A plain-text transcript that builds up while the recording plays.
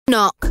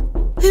Knock.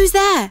 Who's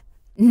there?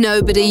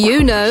 Nobody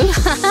you know.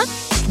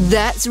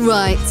 That's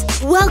right.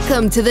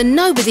 Welcome to the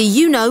Nobody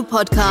You Know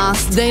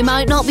podcast. They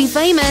might not be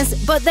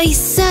famous, but they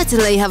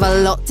certainly have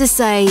a lot to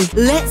say.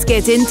 Let's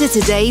get into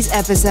today's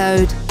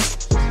episode.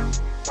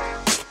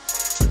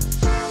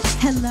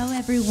 Hello,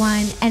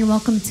 everyone, and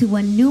welcome to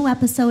a new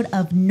episode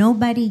of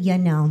Nobody You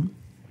Know.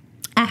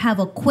 I have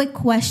a quick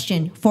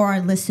question for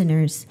our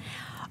listeners.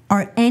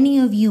 Are any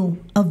of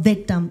you a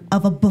victim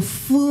of a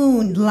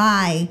buffoon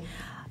lie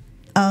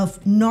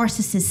of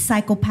narcissist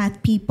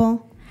psychopath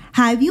people?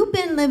 Have you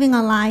been living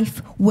a life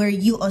where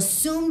you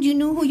assumed you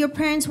knew who your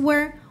parents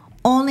were,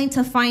 only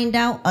to find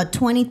out a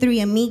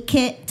 23andMe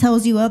kit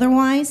tells you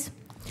otherwise?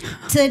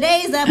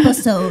 Today's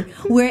episode,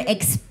 we're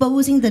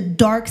exposing the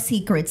dark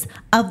secrets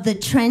of the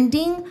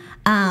trending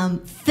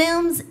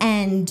films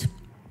and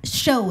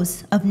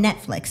shows of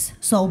Netflix.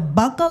 So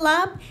buckle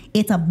up,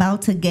 it's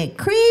about to get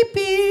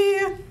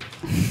creepy.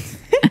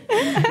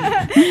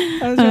 That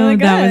was really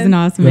good. That was an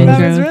awesome That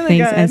intro. was really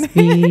Thanks, good.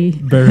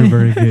 SB. Very,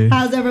 very good.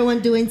 How's everyone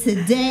doing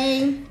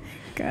today?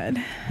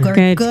 Good.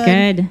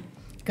 Good.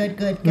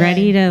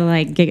 Ready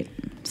to get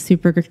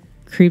super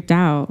creeped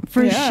out.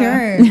 For Yeah.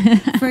 sure.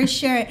 For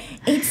sure.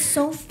 It's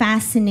so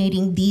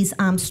fascinating, these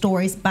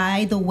stories.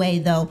 By the way,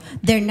 though,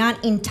 they're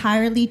not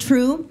entirely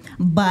true,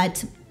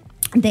 but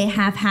they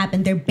have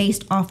happened. They're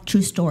based off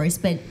true stories,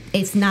 but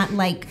it's not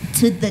like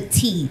to the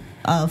T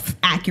of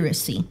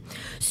accuracy.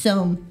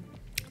 So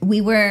we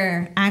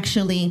were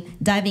actually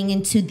diving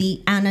into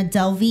the Anna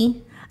Delvey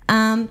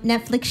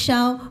Netflix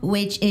show,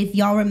 which, if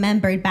y'all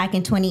remembered, back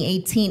in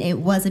 2018, it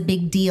was a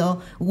big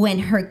deal when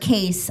her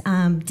case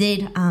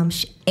did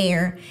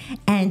air.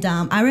 And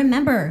I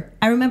remember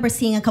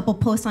seeing a couple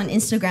posts on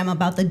Instagram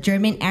about the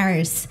German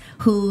heiress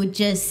who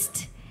she's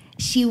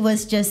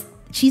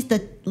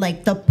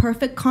the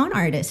perfect con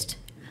artist.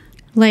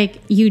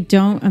 You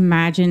don't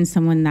imagine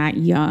someone that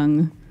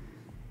young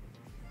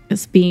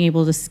just being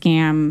able to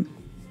scam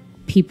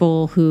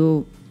people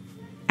who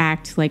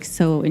act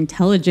so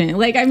intelligent.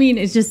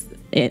 It's just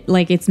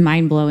it's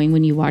mind blowing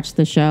when you watch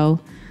the show.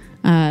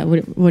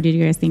 What did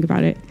you guys think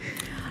about it?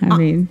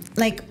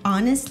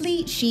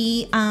 Honestly,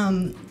 she's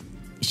a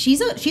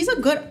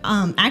good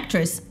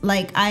actress.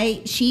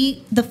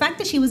 The fact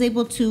that she was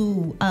able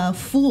to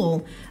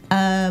fool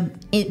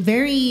it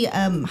very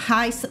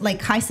high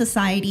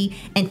society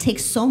and take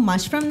so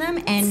much from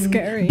them and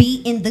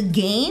be in the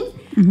game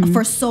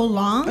for so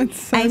long. It's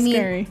so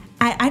scary.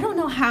 I don't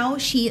know how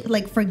she,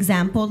 for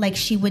example,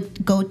 she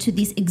would go to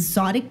these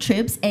exotic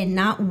trips and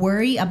not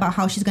worry about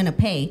how she's going to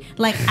pay.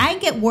 I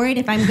get worried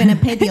if I'm going to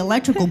pay the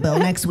electrical bill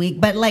next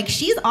week, but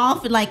she's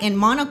off in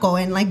Monaco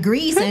and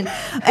Greece and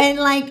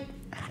I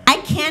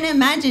can't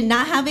imagine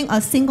not having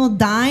a single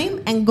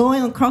dime and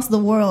going across the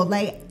world.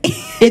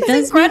 It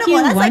does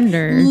incredible. Make you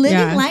wonder.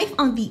 Living life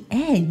on the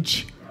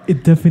edge.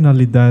 It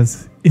definitely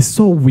does. It's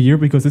so weird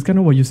because it's kind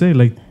of what you say.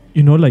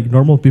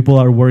 Normal people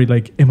are worried.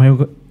 Am I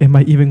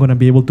even gonna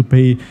be able to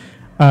pay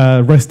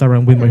a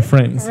restaurant with my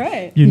friends?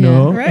 Right. You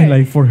know, right.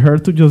 And for her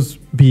to just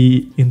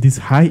be in these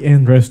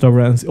high-end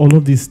restaurants, all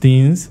of these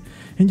things,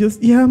 and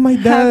just my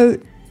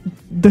dad,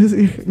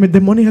 the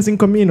money hasn't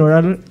come in, or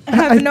I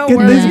no get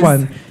worries. this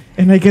one.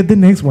 And I get the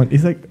next one.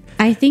 It's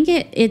I think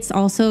it's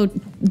also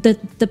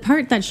the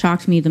part that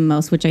shocked me the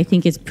most, which I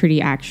think is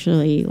pretty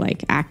actually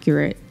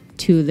accurate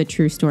to the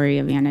true story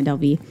of Anna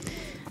Delvey,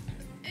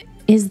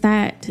 is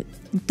that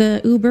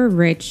the uber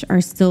rich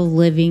are still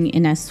living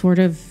in a sort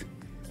of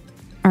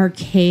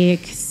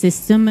archaic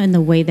system in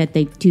the way that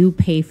they do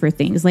pay for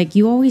things.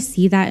 You always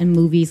see that in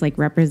movies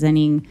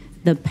representing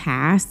the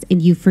past,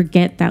 and you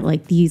forget that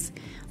these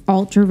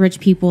ultra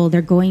rich people,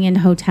 they're going into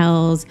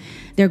hotels,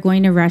 they're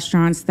going to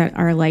restaurants that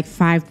are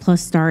 5+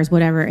 stars,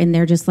 whatever, and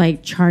they're just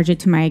charge it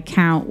to my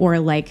account, or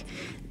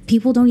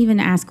people don't even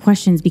ask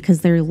questions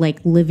because they're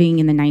living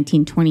in the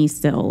 1920s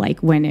still,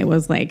 when it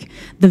was the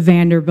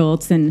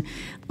Vanderbilts and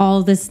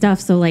all this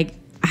stuff. So I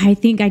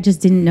think I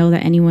just didn't know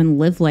that anyone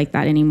lived like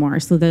that anymore.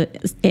 So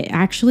it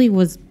actually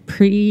was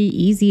pretty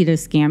easy to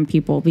scam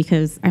people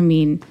because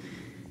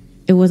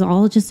it was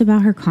all just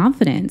about her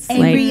confidence.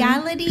 A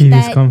reality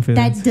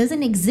that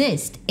doesn't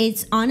exist.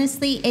 It's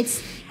honestly,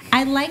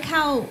 I like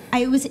how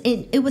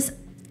it was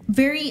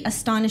very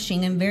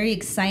astonishing and very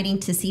exciting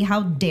to see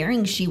how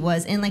daring she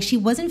was, and she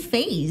wasn't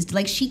phased.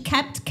 She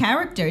kept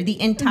character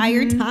the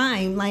entire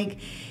time.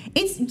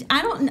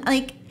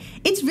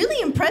 It's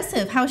really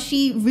impressive how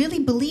she really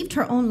believed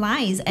her own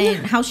lies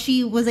and how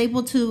she was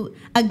able to,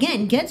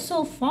 again, get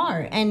so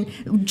far and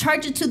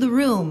charge it to the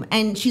room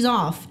and she's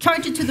off.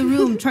 Charge it to the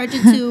room, charge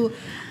it to...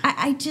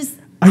 I can't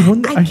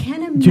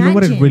imagine. Do you know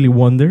what I really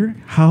wonder?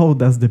 How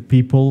does the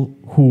people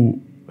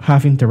who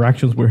have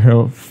interactions with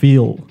her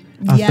feel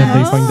after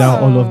they find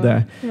out all of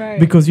that? Right.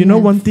 Because,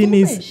 one thing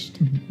is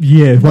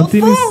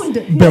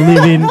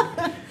believing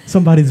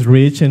somebody's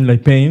rich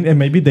and paying, and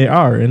maybe they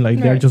are, and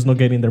they're just not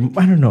getting their...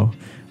 I don't know.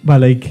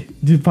 But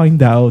you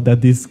find out that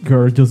this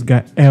girl just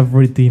got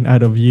everything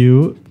out of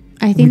you.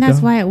 I think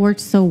that's why it worked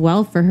so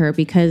well for her,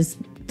 because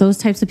those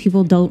types of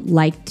people don't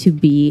like to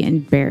be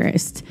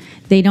embarrassed.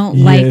 They don't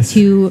like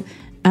to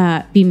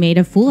be made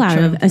a fool out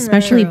of,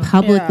 especially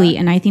publicly.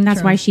 And I think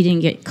that's why she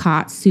didn't get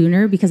caught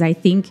sooner, because I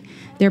think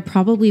there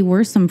probably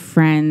were some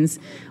friends,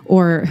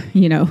 or,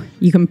 you know,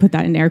 you can put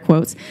that in air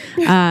quotes,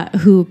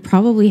 who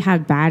probably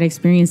had bad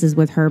experiences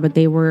with her, but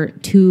they were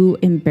too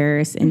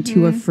embarrassed and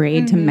too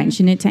afraid to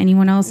mention it to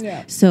anyone else.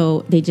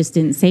 So they just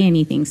didn't say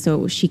anything.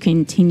 So she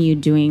continued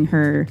doing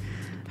her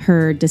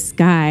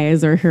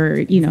disguise or her,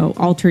 you know,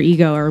 alter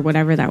ego or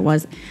whatever that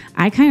was.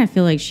 I kind of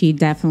feel like she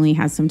definitely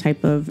has some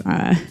type of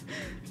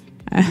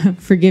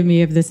forgive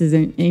me if this is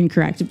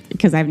incorrect,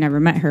 because I've never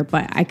met her,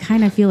 but I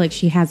kind of feel like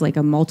she has like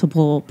a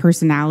multiple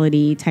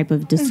personality type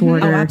of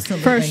disorder. Oh,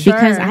 absolutely. For sure.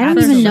 Because I don't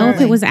even know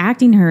if it was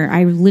acting her.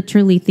 I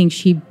literally think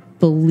she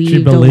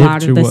believed a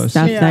lot of the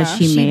stuff that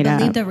she made up.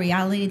 She believed a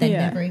reality that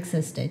never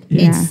existed.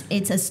 Yeah.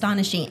 It's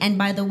astonishing. And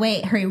by the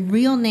way, her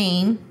real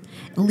name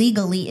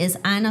legally is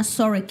Anna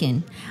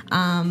Sorokin.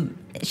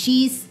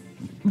 She's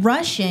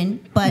Russian,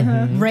 but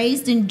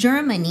raised in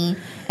Germany,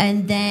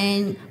 and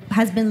then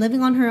has been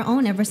living on her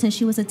own ever since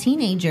she was a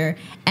teenager,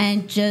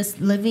 and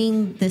just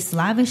living this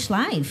lavish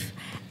life.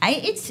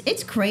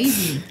 It's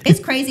crazy. It's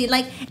crazy.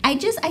 Like I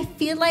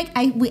feel like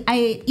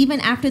I even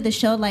after the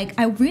show, like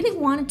I really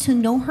wanted to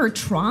know her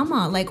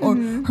trauma, like or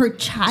her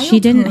childhood. She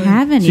didn't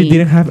have any. She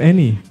didn't have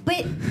any.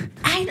 But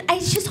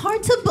it's just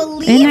hard to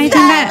believe. And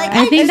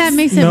I think that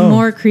makes it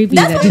more creepy.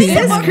 That's what makes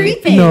it more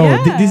creepy.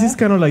 No, this is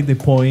kind of like the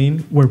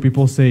point where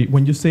people say,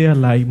 when you say a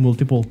lie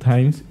multiple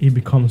times, it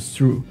becomes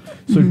true.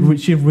 So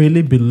she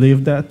really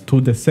believed that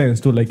to the sense,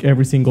 to like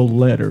every single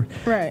letter.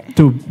 Right.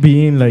 To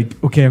being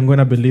like, okay, I'm going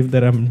to believe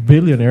that I'm a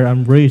billionaire,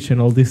 I'm rich,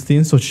 and all these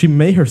things. So she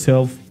made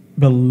herself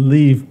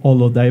believe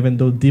all of that, even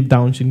though deep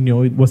down she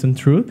knew it wasn't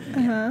true.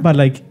 But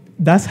like,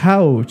 that's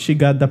how she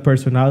got that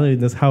personality.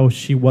 That's how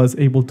she was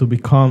able to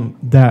become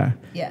that.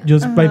 Yeah.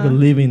 Just by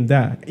believing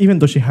that, even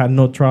though she had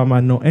no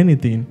trauma, no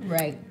anything.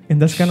 Right. And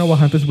that's kind of what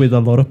happens with a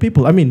lot of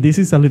people. I mean, this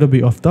is a little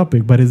bit off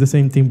topic, but it's the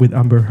same thing with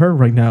Amber Heard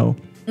right now.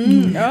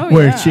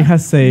 Where she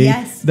has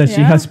said that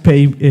she has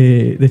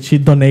paid, that she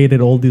donated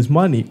all this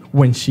money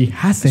when she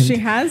hasn't. She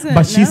hasn't.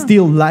 But she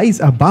still lies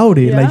about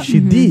it like she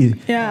did.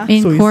 Yeah.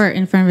 In So court,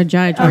 in front of a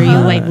judge, where you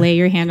like lay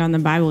your hand on the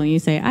Bible and you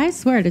say, I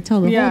swear to tell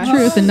the whole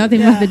truth and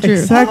nothing but the truth.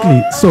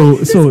 Exactly. So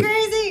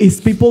it's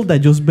people that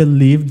just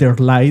believe their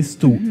lies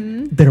to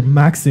their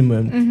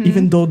maximum,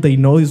 even though they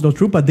know it's not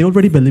true, but they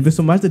already believe it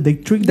so much that they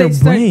trick their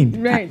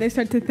brain. Right. They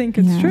start to think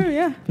it's true.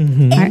 Yeah.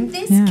 In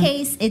this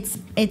case,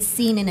 it's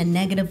seen in a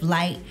negative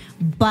light,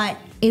 but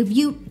if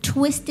you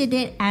twisted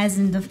it as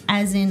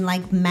in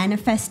like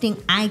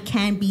manifesting, I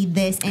can be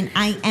this and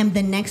I am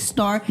the next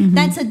star,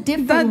 that's a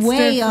different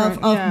way of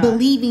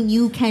believing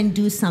you can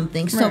do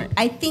something. So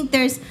I think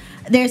there's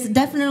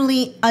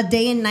definitely a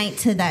day and night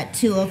to that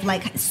too, of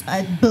like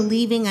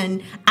believing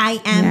and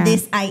I am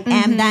this, I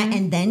am that,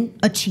 and then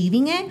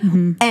achieving it.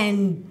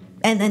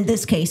 And then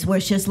this case where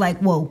it's just like,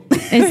 whoa.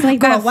 It's like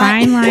that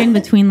fine line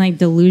between like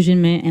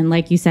delusionment and,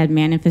 like you said,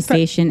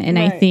 manifestation. And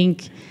I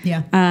think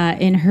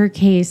in her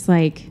case,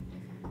 like,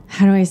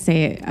 how do I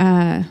say it?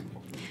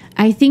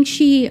 I think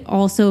she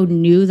also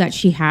knew that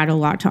she had a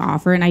lot to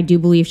offer, and I do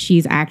believe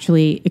she's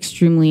actually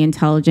extremely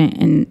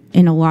intelligent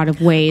in a lot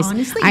of ways.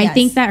 Honestly, I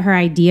think that her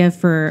idea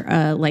for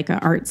like an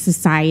art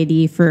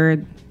society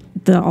for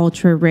the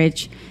ultra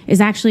rich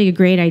is actually a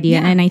great idea,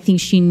 and I think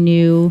she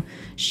knew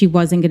she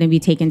wasn't going to be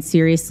taken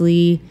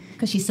seriously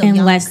because she's so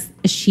unless young.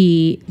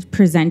 She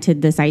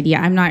presented this idea.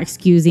 I'm not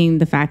excusing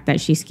the fact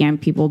that she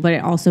scammed people, but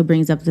it also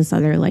brings up this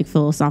other like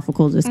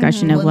philosophical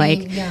discussion of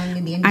like,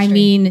 I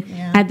mean,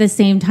 at the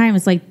same time,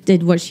 it's like,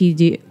 did what she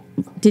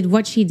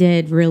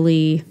did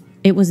really,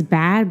 it was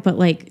bad, but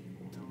like,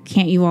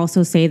 can't you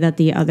also say that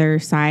the other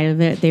side of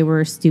it, they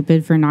were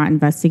stupid for not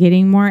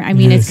investigating more? I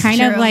mean, it's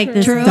kind of like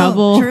this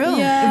double,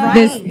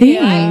 this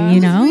thing, you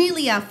know? It's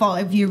really at fault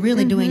if you're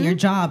really doing your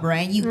job,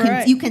 right?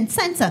 You can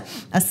sense a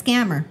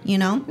scammer, you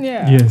know?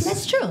 Yeah. Yes.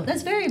 That's true.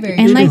 That's very, very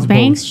and true. like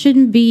banks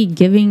shouldn't be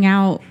giving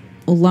out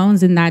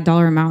loans in that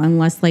dollar amount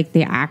unless like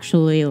they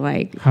actually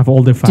like have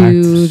all the facts,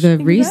 do the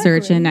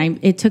research. And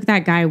it took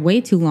that guy way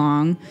too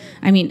long.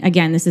 I mean,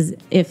 again, this is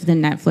if the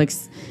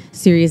Netflix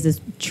series is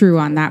true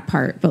on that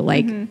part, but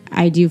like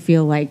I do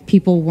feel like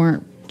people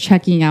weren't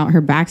checking out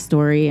her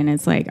backstory, and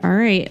it's like, all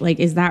right, like,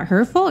 is that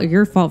her fault or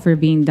your fault for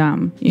being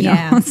dumb? You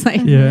know, it's like,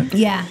 yeah.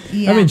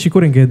 I mean, she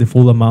couldn't get the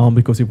full amount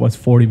because it was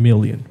 40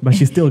 million, but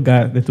she still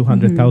got the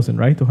 200,000,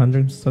 right?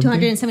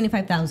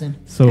 275,000.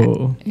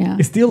 So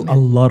it's still a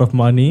lot of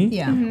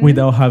money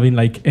without having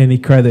like any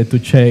credit to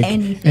check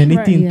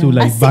anything to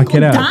like back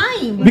it up.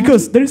 Dime.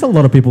 Because there's a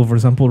lot of people, for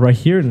example, right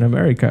here in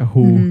America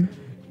who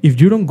if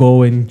you don't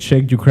go and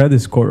check your credit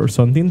score or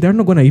something, they're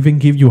not gonna even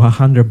give you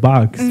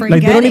 $100.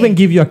 Like they don't even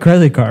give you a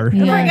credit card.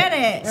 Forget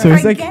it. So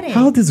it's like,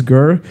 how this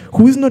girl,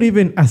 who is not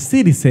even a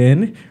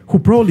citizen, who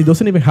probably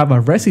doesn't even have a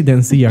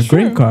residency, a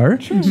green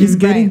card, is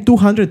getting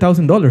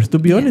 $200,000. To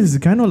be honest,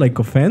 it's kind of like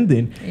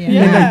offending.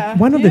 And like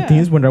one of the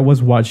things when I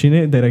was watching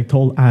it that I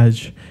told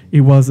Ash,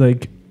 it was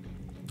like,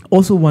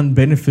 also one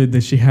benefit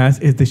that she has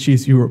is that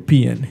she's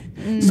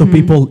European. So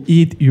people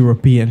eat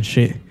European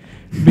shit.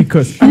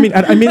 Because I mean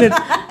it.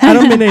 I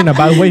don't mean it in a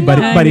bad way,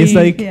 but it's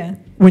like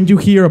when you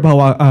hear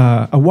about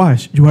a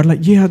watch, you are like,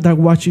 yeah, that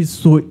watch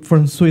is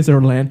from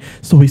Switzerland,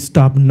 so it's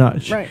top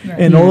notch,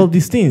 and all of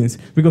these things.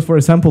 Because, for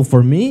example,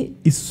 for me,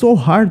 it's so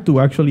hard to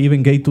actually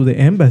even get to the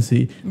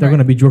embassy. They're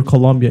gonna be, you're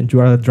Colombian, you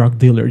are a drug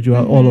dealer, you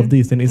are all of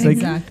this, and it's like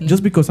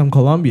just because I'm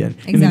Colombian,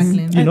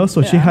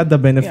 So she had the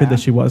benefit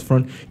that she was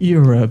from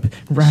Europe,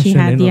 Russian. She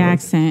had the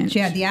accent. She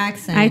had the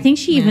accent. I think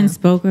she even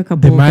spoke a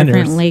couple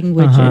different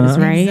languages,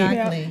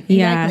 right?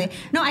 Exactly.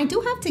 No, I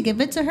do have to give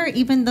it to her,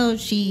 even though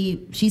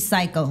she's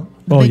psycho.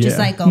 Bitch is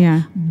psycho.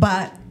 Yeah.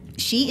 But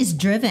she is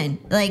driven.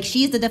 Like,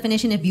 she is the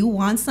definition. If you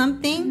want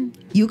something,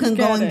 you can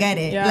go and get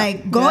it. Yeah.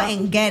 Like, go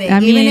and get it.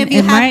 I mean, even if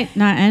it might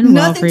not end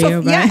well for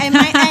you. But. Yeah, it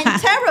might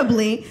end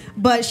terribly.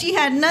 But she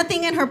had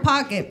nothing in her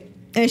pocket.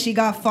 And she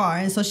got far,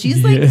 and so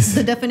she's like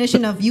the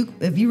definition of you.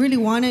 If you really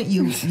want it,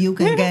 you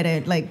can get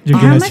it. Like,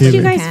 how much do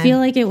you guys feel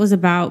like it was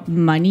about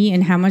money,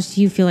 and how much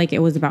do you feel like it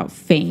was about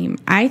fame?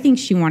 I think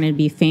she wanted to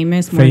be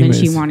famous more than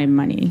she wanted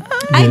money.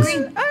 I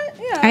agree.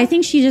 I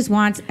think she just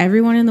wants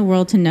everyone in the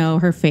world to know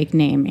her fake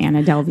name,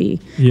 Anna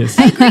Delvey. Yes,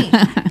 I agree.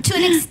 To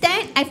an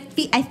extent, I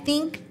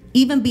think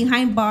even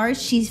behind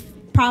bars, she's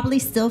probably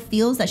still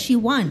feels that she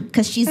won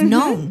because she's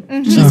known.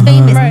 She's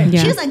famous. Right.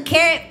 Yeah. She doesn't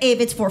care if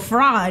it's for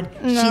fraud.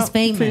 No, she's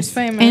famous. She's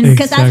famous. And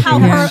because that's how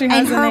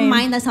in her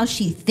mind, that's how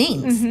she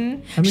thinks. I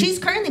mean, she's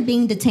currently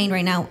being detained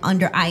right now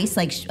under ICE,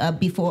 like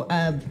before,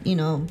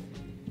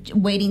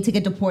 waiting to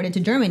get deported to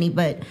Germany.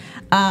 But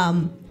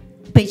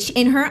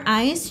in her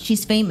eyes,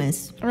 she's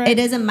famous. Right. It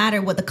doesn't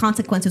matter what the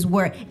consequences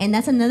were. And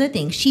that's another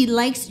thing. She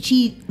liked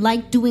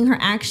doing her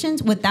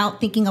actions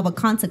without thinking of a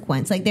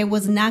consequence. Like, there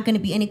was not going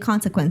to be any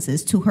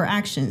consequences to her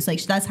actions.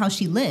 Like, that's how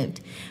she lived,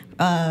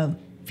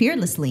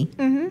 fearlessly.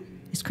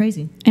 It's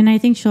crazy. And I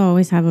think she'll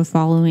always have a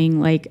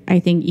following. Like, I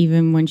think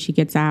even when she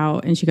gets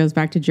out and she goes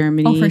back to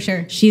Germany, for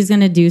sure, she's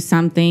going to do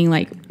something.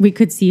 Like, we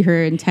could see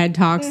her in TED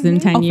Talks in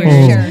 10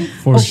 years.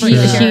 For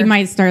sure. She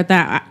might start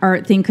that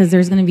art thing because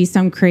there's going to be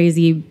some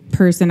crazy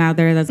person out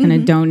there that's going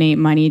to donate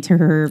money to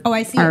her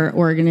art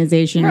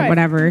organization or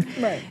whatever.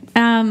 Right.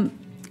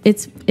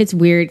 It's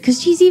weird because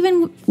she's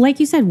even, like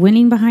you said,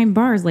 winning behind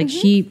bars. Like,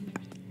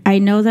 I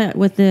know that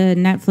with the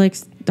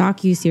Netflix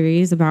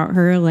docuseries about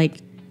her, like,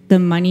 the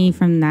money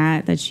from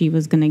that she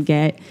was going to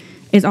get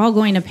is all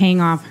going to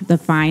paying off the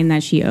fine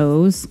that she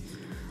owes.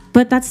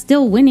 But that's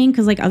still winning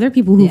because, like, other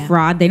people who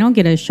fraud, they don't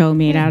get a show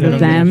made out of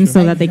them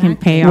so that they can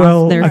pay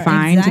off their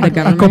fine to the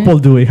government. A couple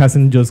do. It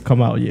hasn't just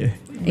come out yet.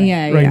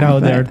 Right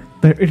now,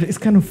 it's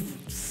kind of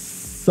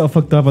so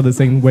fucked up at the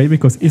same way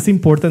because it's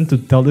important to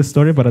tell the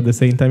story, but at the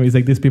same time, it's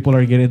like these people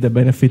are getting the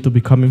benefit to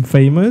becoming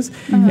famous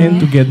and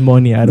to get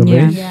money out of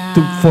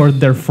it for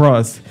their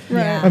frauds.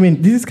 Right. I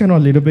mean, this is kind of a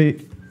little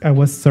bit. I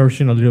was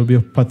searching a little bit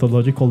of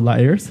pathological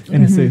liars,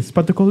 and it says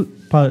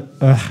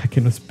I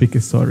cannot speak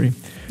it, sorry.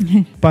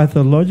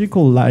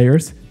 Pathological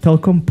liars tell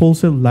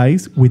compulsive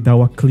lies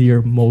without a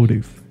clear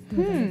motive.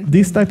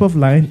 This type of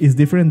lying is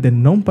different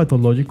than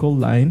non-pathological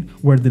lying,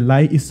 where the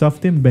lie is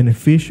often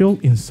beneficial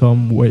in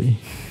some way.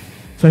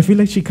 So I feel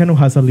like she kind of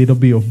has a little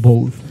bit of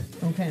both.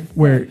 Okay.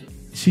 Where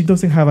she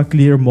doesn't have a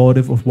clear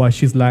motive of why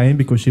she's lying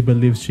because she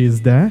believes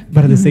she's that.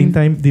 But at the same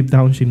time, deep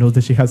down, she knows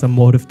that she has a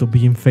motive to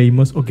being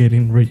famous or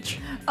getting rich.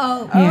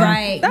 Oh,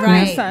 right. That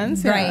makes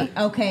sense. Right.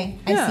 Okay.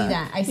 I see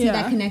that. I see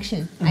that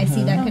connection. I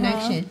see that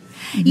connection.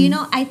 You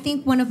know, I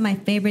think one of my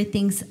favorite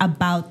things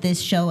about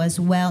this show as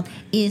well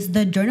is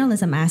the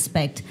journalism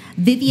aspect.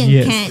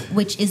 Vivian Kent,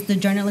 which is the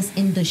journalist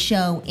in the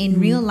show, in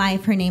real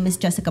life, her name is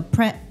Jessica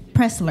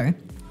Pressler.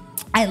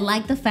 I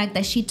like the fact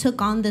that she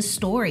took on this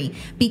story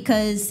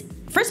because,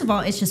 first of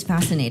all, it's just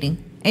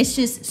fascinating. It's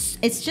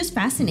just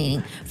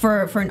fascinating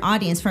for an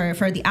audience, for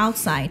the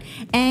outside.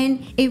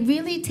 And it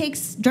really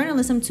takes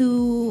journalism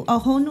to a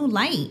whole new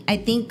light. I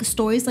think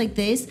stories like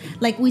this,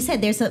 like we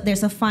said, there's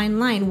a fine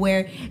line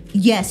where,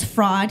 yes,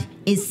 fraud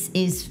is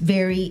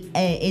very,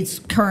 it's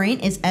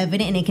current, it's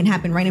evident, and it can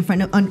happen right in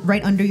front of,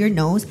 right under your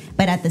nose.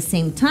 But at the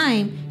same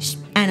time,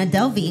 Anna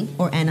Delvey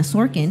or Anna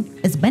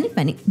Sorokin is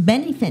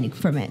benefiting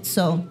from it.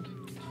 So,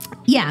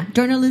 yeah,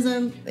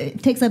 journalism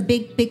takes a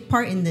big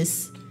part in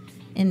this.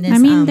 I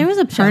mean, there was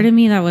a part of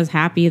me that was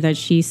happy that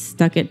she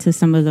stuck it to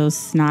some of those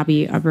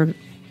snobby upper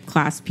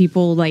class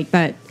people like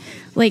that.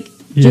 Like,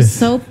 just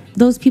so,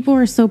 those people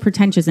were so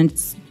pretentious, and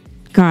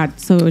God,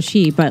 so was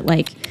she. But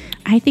like,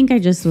 I think I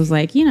just was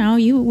like, you know,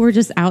 you were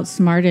just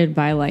outsmarted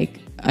by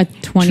like a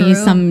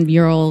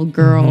 20-some-year-old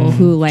girl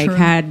who like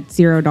had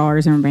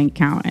 $0 in her bank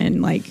account,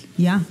 and like,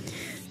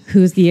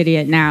 who's the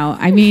idiot now?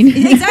 I mean,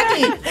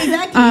 exactly.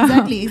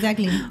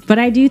 But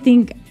I do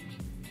think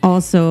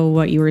also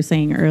what you were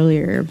saying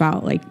earlier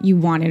about like you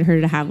wanted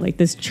her to have like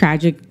this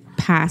tragic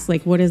past.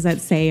 Like, what does that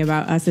say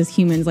about us as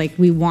humans? Like,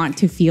 we want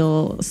to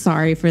feel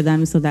sorry for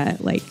them so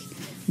that like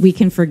we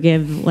can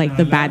forgive like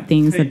the bad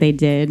things that they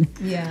did.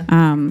 Yeah.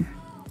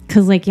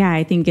 Because like,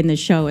 I think in the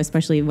show,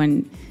 especially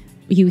when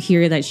you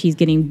hear that she's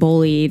getting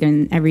bullied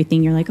and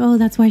everything, you're like, oh,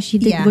 that's why she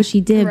did what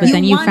she did. Right. But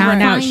then you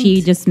found out find-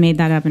 she just made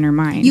that up in her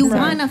mind. You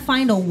want to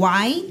find a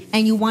why,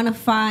 and you want to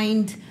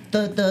find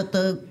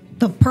the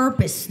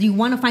purpose. You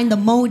want to find the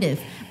motive.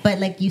 But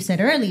like you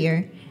said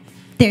earlier,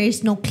 there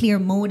is no clear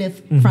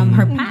motive from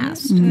her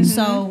past.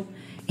 So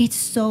it's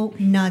so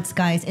nuts,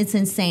 guys. It's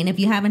insane. If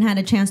you haven't had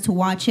a chance to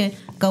watch it,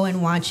 go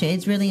and watch it.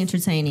 It's really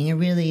entertaining. It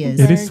really is.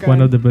 It is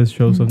one of the best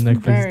shows on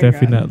Netflix,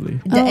 definitely.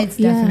 It's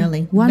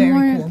definitely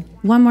very cool.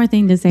 One more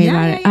thing to say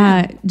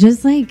about it.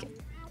 Just like,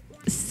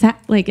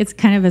 like it's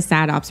kind of a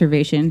sad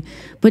observation,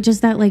 but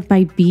just that like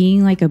by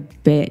being like a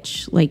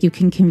bitch, like you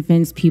can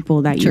convince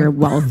people that you're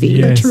wealthy.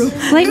 Yes.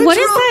 Like what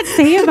does that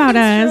say about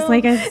us,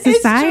 like as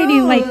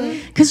society? Like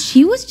because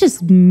she was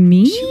just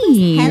mean.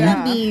 She was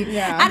hella mean.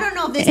 Yeah. I don't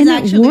know if this And is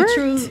it actually worked.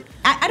 true.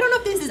 I don't know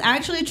if this is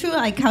actually true,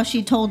 like how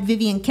she told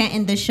Vivian Kent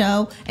in the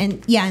show, you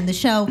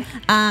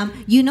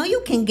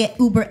can get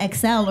Uber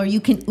XL or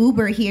you can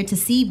Uber here to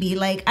CB.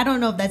 Like, I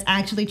don't know if that's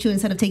actually true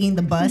instead of taking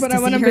the bus But to I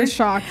see wouldn't her. be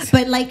shocked.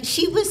 But like,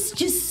 she was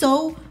just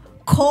so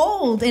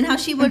cold, and how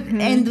she would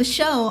in the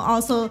show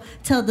also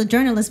tell the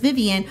journalist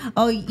Vivian,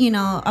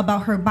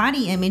 about her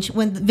body image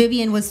when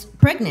Vivian was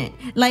pregnant.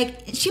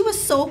 Like, she was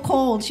so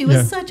cold. She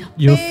was such a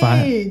You're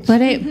bitch.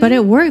 fat. But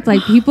it worked.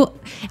 Like people,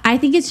 I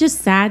think it's just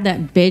sad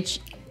that bitch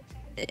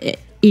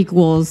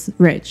equals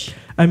rich.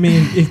 I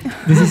mean,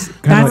 this is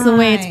kind That's of the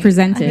way it's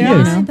presented.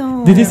 Yes. You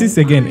know? This is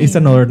again, it's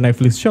another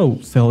Netflix show,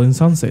 Selling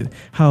Sunset.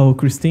 How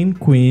Christine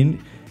Quinn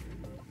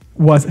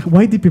was.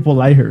 Why did people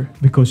like her?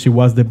 Because she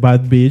was the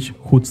bad bitch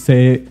who'd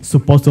say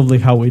supposedly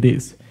how it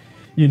is,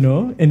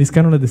 And it's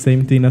kind of like the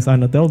same thing as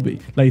Anna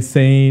Delvey, like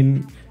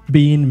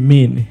being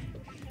mean.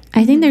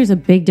 I think there's a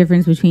big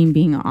difference between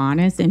being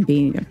honest and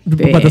being a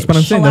bitch. But that's what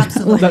I'm saying.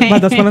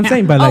 But that's what I'm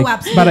saying. But like,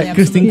 absolutely,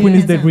 Christine Quinn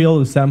is the absolutely.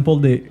 real example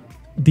that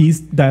these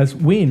does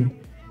win,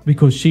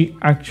 because she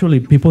actually,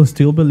 people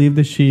still believe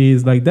that she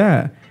is like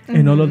that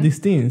and all of these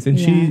things. And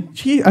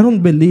she I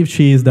don't believe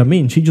she is the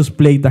mean. She just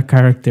played that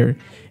character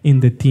in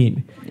the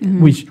teen,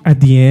 which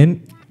at the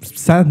end,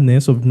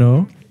 sadness of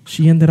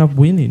she ended up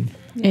winning.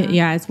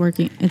 It's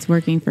working. It's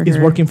working for her. It's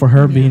working for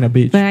her being a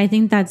bitch. But I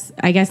think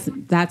I guess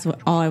that's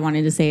what all I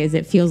wanted to say is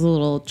it feels a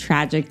little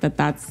tragic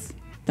that's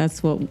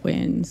what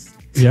wins.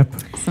 Yep.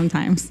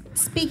 Sometimes.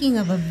 Speaking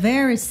of a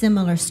very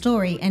similar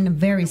story and a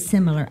very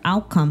similar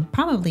outcome,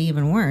 probably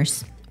even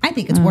worse. I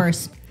think it's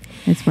worse.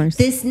 It's worse.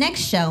 This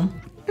next show,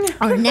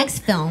 or next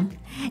film,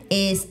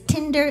 is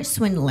Tinder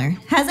Swindler.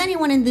 Has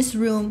anyone in this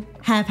room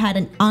have had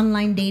an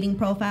online dating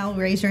profile?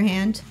 Raise your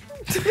hand.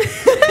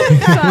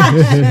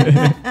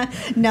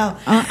 No,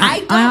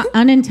 I don't.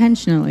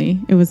 Unintentionally,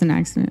 it was an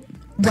accident.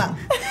 Well,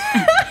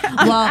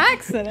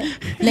 Accident.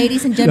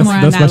 ladies and That's,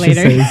 gentlemen, that's that what she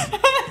later. says.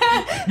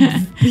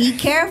 be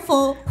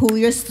careful who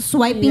you're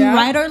swiping Yep.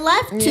 right or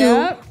left to,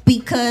 Yep.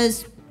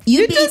 because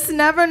You just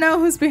never know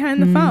who's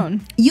behind the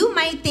phone. you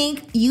might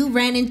think you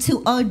ran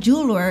into a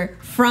jeweler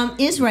from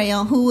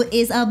Israel who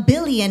is a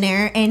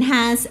billionaire and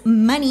has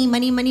money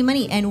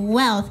and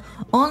wealth,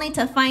 only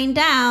to find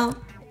out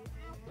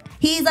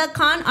he's a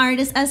con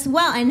artist as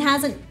well and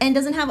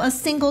doesn't have a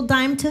single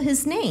dime to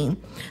his name.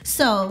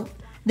 So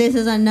this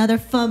is another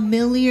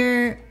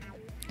familiar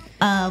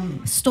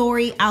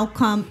story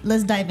outcome.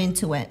 Let's dive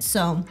into it.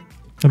 So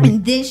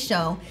in this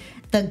show,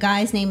 the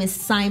guy's name is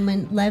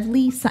Simon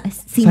Levy,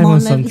 something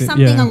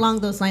along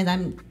those lines.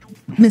 I'm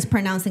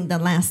mispronouncing the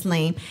last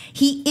name.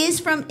 He is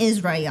from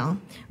Israel,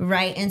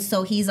 right? And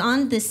so he's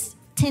on this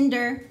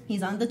Tinder.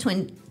 He's on the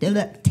Tinder,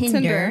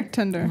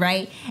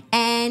 right?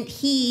 And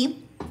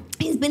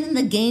he's been in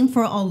the game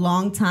for a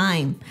long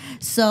time.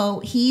 So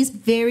he's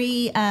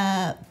very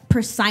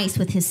precise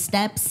with his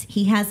steps.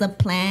 He has a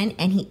plan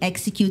and he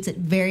executes it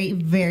very,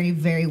 very,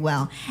 very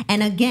well.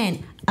 And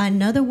again,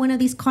 another one of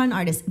these con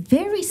artists,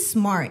 very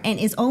smart and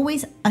is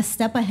always a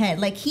step ahead.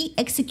 Like, he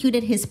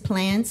executed his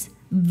plans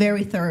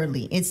very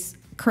thoroughly. It's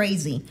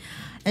crazy.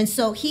 And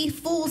so he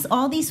fools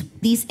all these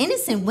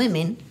innocent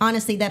women,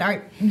 honestly, that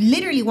are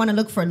literally want to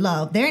look for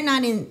love. They're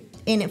not in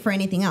it for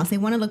anything else. They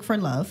want to look for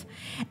love.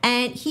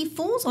 And he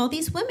fools all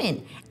these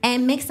women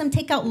and makes them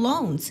take out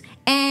loans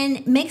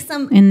and makes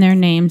them In their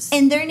names.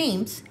 and then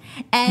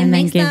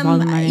makes give them all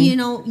the money.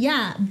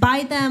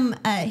 buy them.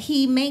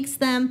 He makes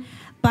them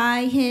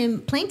buy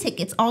him plane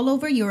tickets all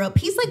over Europe.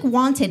 He's like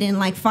wanted in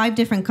like 5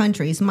 different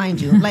countries,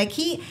 mind you. Like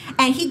he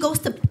goes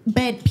to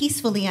bed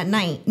peacefully at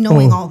night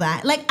knowing all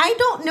that. Like, I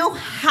don't know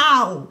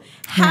how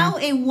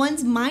in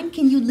one's mind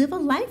can you live a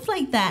life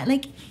like that?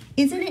 Like,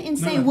 isn't it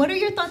insane? What are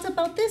your thoughts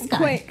about this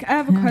guy? Wait, I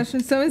have a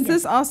question. So is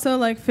this also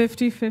like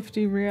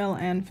 50-50 real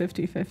and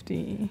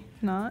 50-50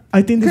 not?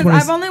 I think this Because one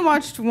I've is, only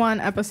watched one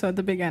episode,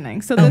 the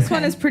beginning. So this Okay.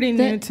 one is pretty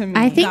new to me.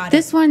 I think Got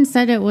this one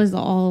said it was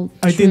all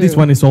I think this true.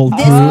 one is all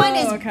This true. one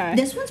is okay.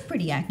 this one's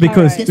pretty accurate.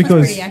 Because this because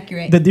one's pretty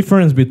accurate. the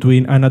difference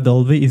between Anna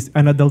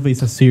Delvey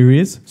is a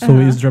series, so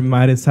it's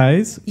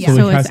dramatized, Yeah.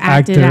 So it has it's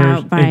acted actors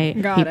out by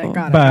and- Got it, people.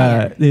 got it.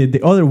 but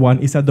the other one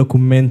is a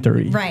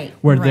documentary, Right,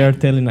 where they are right.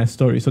 telling a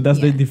story. So that's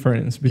the Yeah.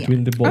 difference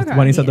between the both. Okay.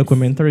 One is a Yes.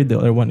 documentary, the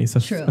other one is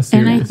True. a series.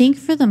 And I think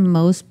for the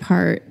most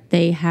part,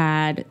 they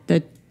had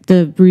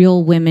the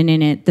real women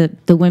in it,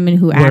 the women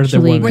who Were the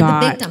actually women. Were the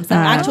got victims, the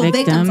actual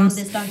victims on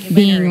this documentary.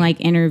 being like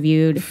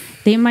interviewed.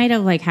 They might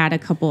have like had a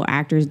couple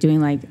actors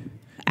doing like The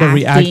acting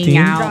reacting.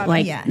 Got out it.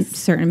 like Yes.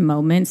 certain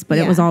moments, but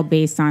Yeah. it was all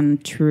based on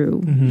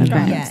true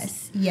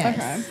events. yes.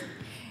 Okay.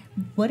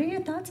 What are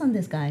your thoughts on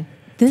this guy?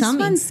 This Tell me.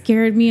 one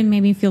scared me and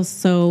made me feel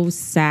so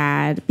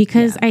sad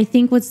because I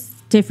think what's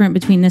different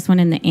between this one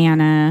and the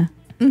Anna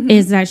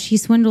is that she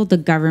swindled the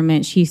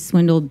government, she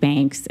swindled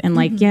banks, and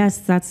like yes,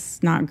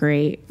 that's not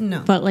great.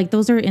 No. But like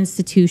those are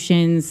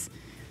institutions.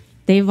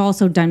 They've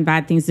also done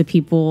bad things to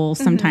people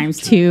sometimes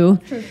too.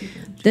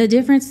 The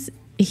difference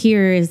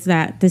here is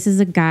that this is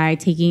a guy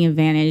taking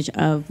advantage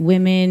of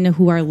women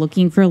who are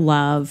looking for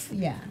love.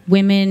 Yeah.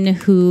 Women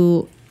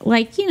who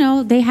like, you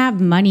know, they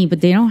have money, but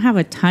they don't have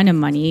a ton of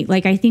money.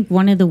 Like I think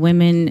one of the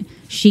women,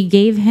 she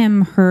gave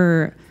him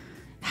her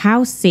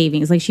house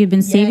savings. Like she had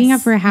been saving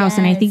up for a house,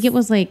 and I think it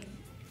was like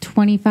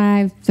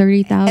 25,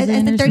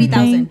 30,000 or 30,000.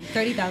 something.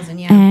 30,000,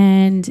 yeah.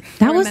 And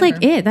that was like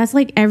remember. it. That's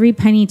like every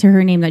penny to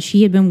her name that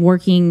she had been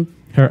working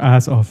her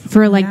ass off.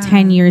 for like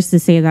 10 years to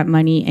save that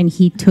money, and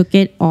he took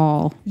it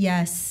all.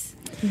 Yes.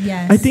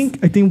 Yes. I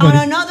think what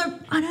on is-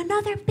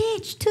 another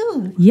bitch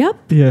too. Yep.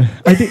 Yeah,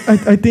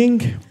 I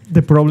think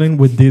the problem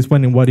with this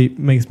one and what it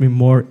makes me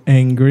more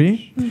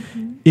angry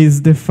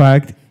is the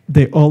fact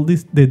that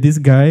this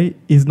guy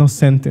is not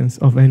sentenced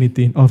of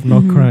anything, of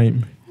no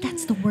crime.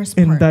 That's the worst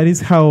And part. that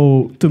is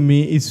how, to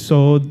me, it's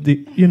so,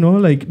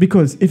 like,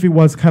 because if it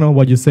was kind of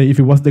what you say, if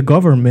it was the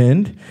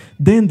government,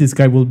 then this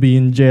guy will be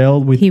in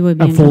jail with He would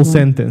be a in full trouble.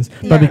 sentence.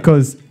 Yeah. But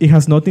because it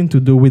has nothing to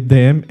do with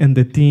them, and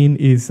the thing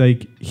is,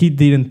 like, he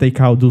didn't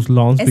take out those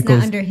loans it's because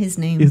not under his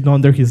name. it's not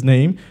under his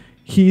name.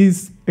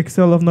 He's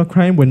excel of no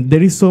crime when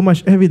there is so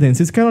much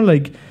evidence. It's kind of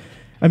like,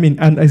 I mean,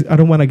 and I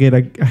don't want to get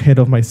ahead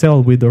of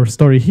myself with our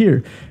story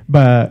here,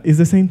 but it's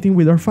the same thing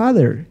with our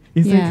father.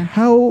 It's Yeah. like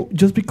how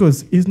just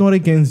because it's not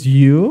against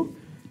you,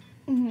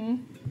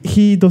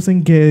 he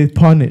doesn't get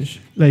punished.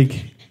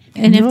 Like,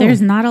 And if no.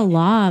 there's not a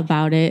law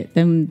about it,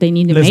 then they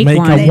need to Let's make make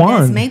one. a Let's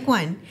one. make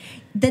one.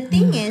 The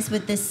thing is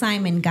with this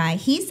Simon guy,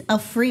 he's a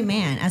free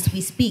man as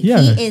we speak.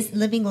 Yeah. He is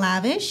living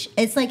lavish.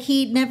 It's like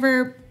he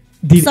never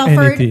Did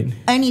suffered anything.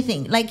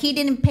 anything. Like he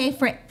didn't pay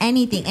for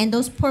anything. And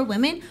those poor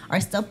women are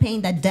still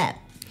paying the debt.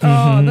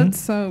 Oh, that's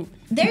so.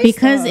 There's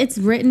Because it's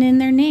written in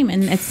their name,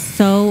 and it's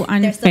so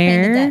They're still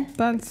paying the unfair. debt.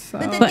 That's so.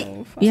 But the But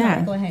thing- yeah,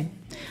 Sorry, go ahead.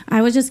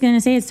 I was just gonna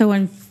say it's so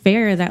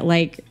unfair that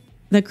like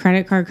the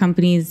credit card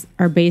companies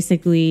are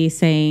basically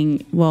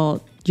saying,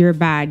 "Well, you're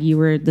bad. You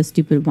were the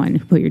stupid one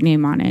who put your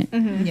name on it."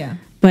 Yeah.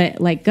 But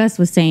like Gus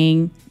was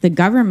saying, the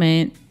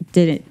government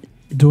didn't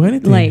do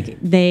anything. like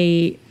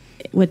they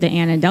with the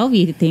Anna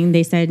Delvey thing.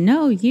 They said,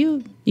 "No,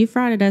 you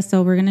frauded us,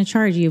 so we're gonna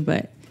charge you."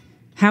 But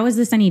how is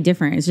this any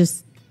different? It's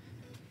just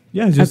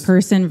yeah, it's a just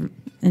person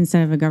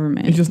instead of a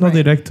government. it's just not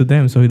Right. direct to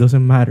them, so it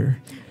doesn't matter.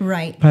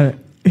 Right. But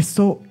it's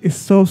so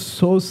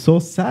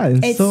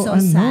sad. It's so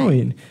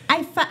annoying. Sad.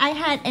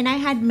 I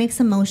had mixed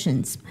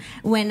emotions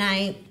when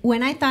I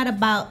thought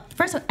about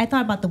first. I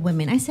thought about the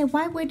women. I said,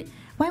 why would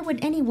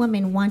any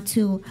woman want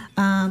to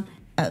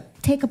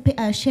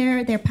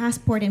share their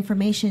passport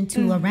information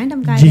to a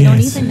random guy they don't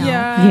Yes. even know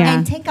Yeah.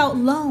 and take out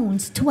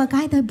loans to a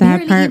guy that that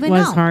barely part even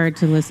was know? hard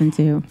to listen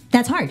to.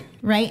 That's hard,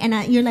 right? And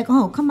you're like,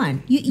 oh, come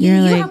on, you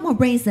You're like- have more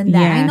brains than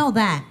that. I Yeah. know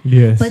that.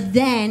 Yes. But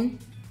then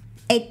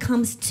it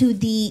comes to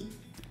the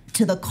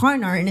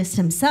con artist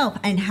himself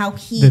and how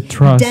he The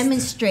trust.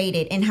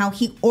 demonstrated and how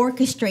he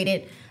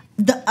orchestrated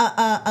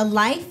a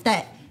life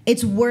that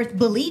it's worth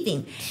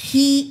believing.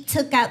 He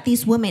took out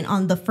these women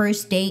on the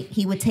first date.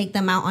 He would take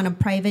them out on a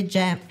private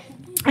jet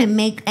and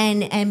make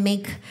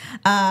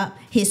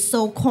his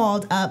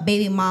so-called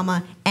baby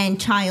mama and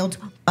child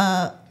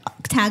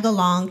tag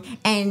along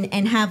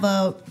and have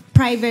a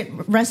private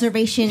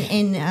reservation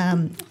in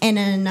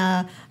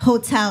a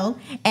hotel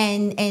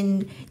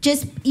and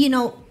just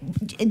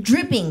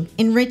dripping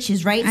in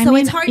riches, right? I So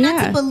mean, it's hard not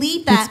yeah, to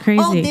believe it's that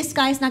crazy. this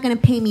guy's not going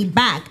to pay me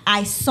back.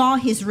 I saw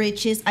his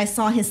riches, I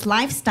saw his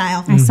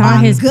lifestyle, I saw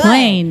I'm his good.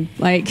 plane.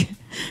 Like,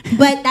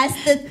 But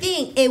that's the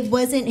thing, it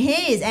wasn't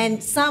his,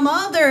 and some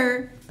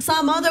other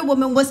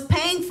woman was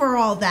paying for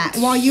all that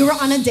while you were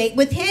on a date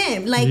with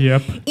him. Like,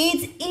 Yep.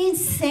 it's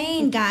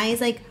insane,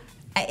 guys. Like,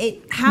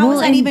 how is Well,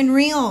 that and even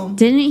real?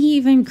 didn't he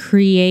even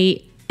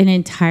create an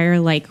entire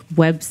like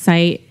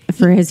website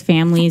for his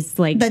family's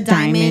like The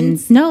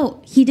diamonds?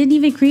 No, he didn't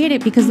even create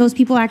it because those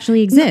people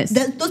actually exist.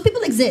 Those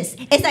people exist.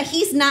 It's that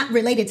he's not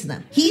related to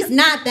them. He's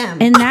not them.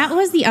 And that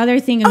was the other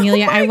thing,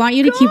 Amelia. I want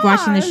you to keep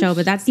watching the show,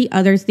 but that's the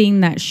other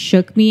thing that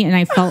shook me, and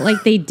I felt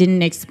like they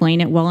didn't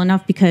explain it well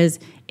enough because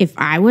if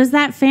I was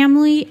that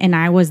family and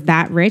I was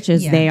that rich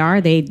as they are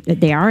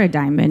a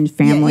diamond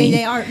family. Yeah,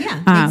 they are.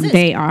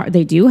 Yeah,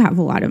 they do have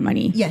a lot of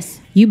money. Yes.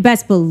 You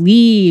best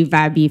believe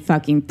I'd be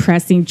fucking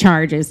pressing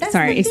charges. That's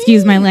Sorry, the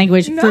excuse my thing.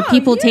 language for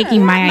people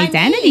taking my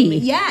identity.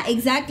 Name. Yeah,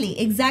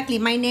 exactly.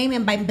 My name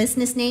and my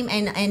business name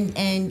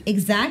and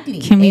exactly.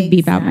 Can we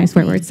beep out my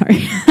swear word?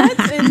 Sorry. But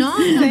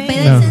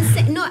it's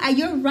insane. No,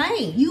 you're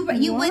right. You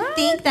would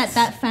think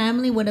that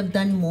family would have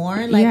done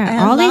more. Like,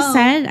 yeah, all they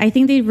said, I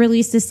think they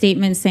released a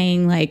statement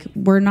saying like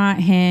we're not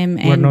him,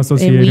 and, We're not and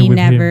associated with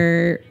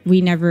him. we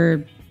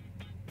never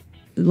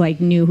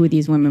like knew who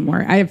these women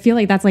were. I feel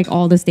like that's like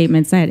all the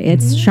statement said.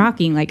 It's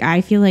shocking. Like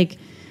I feel like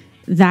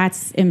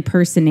that's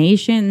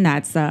impersonation.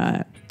 That's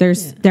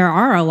there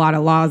are a lot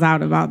of laws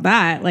out about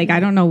that. Like I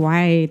don't know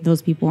why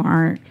those people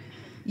aren't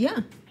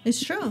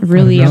it's true.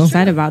 really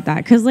upset about that,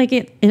 because like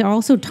it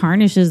also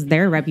tarnishes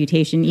their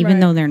reputation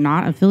even though they're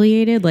not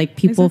affiliated. Like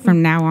people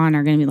from now on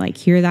are going to be like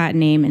hear that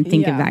name and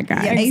think of that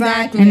guy. Yeah,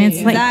 exactly. And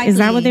it's like, is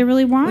that what they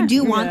really want? Do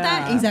you want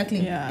that?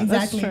 Exactly. Yeah,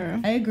 exactly. that's true.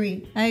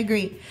 I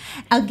agree.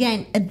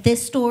 Again,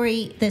 this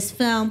story, this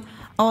film,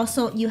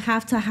 also you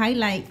have to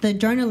highlight the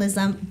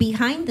journalism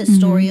behind the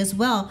story as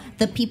well.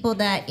 The people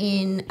that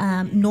in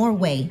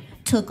Norway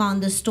took on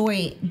the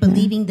story,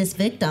 believing this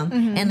victim,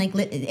 and like,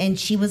 and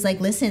she was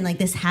like, "Listen, like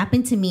this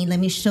happened to me. Let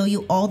me show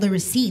you all the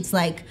receipts,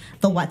 like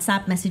the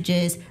WhatsApp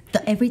messages,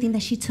 everything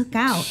that she took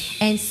out."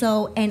 And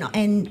so,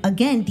 and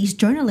again, these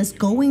journalists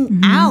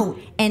going out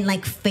and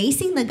like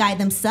facing the guy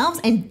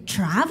themselves and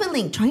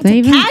traveling, trying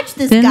to catch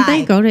this didn't guy.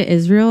 They go to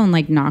Israel and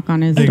like knock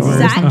on his door?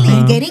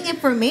 Exactly, getting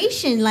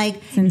information.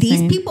 Like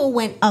these insane. people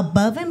went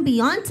above and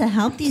beyond to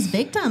help these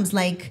victims.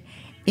 Like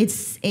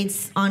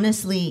it's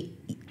honestly,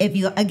 if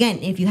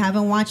you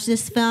haven't watched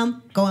this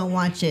film, go and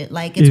watch it.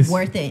 Like it's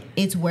worth it.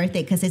 It's worth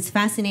it because it's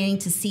fascinating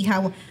to see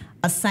how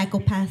a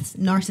psychopath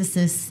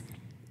narcissist,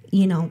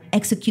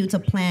 executes a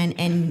plan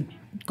and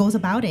goes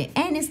about it,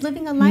 and is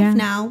living a life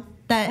now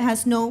that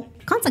has no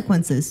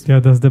consequences. Yeah,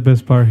 that's the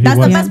best part. That's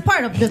the best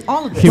part of this.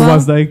 All of this. He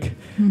was like,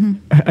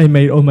 I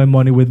made all my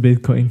money with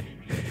Bitcoin.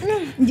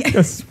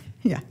 That's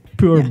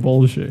pure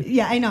bullshit.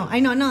 Yeah, I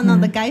know. No,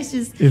 the guy's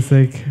just. It's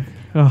like,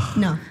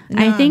 No.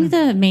 I think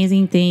the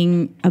amazing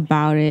thing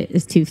about it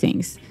is two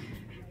things.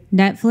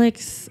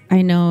 Netflix,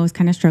 I know, is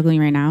kind of struggling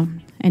right now.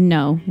 And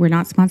no, we're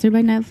not sponsored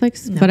by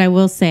Netflix. But I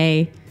will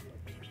say,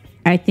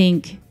 I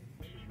think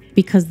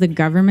because the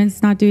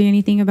government's not doing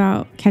anything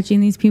about catching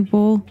these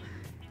people,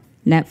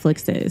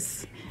 Netflix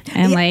is.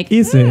 And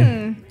is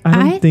it?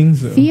 I don't think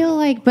so. I feel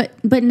like,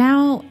 but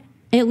now,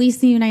 at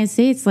least in the United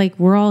States, like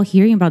we're all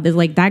hearing about this.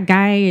 Like that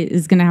guy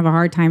is gonna have a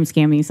hard time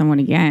scamming someone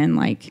again.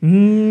 Like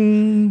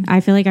I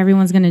feel like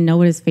everyone's gonna know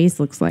what his face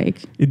looks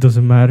like. It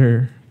doesn't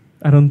matter.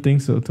 I don't think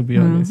so, to be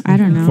honest. I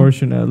don't know.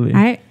 Unfortunately,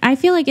 I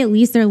feel like at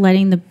least they're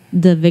letting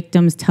the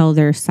victims tell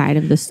their side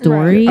of the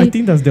story. I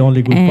think that's the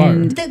only good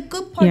part. The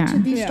good part to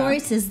these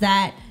stories is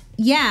that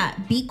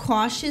be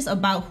cautious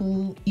about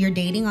who you're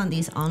dating on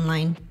these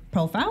online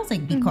profiles.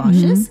 Like be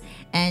cautious,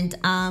 and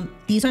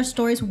these are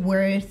stories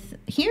worth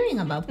hearing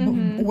about,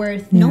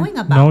 worth knowing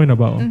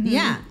about.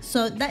 Yeah,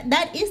 so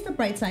that is the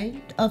bright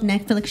side of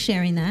Netflix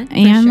sharing that.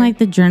 And like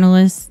the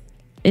journalists,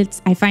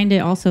 I find it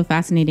also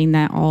fascinating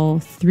that all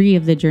three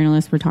of the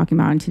journalists we're talking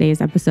about in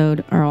today's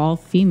episode are all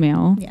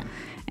female. Yeah.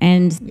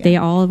 And they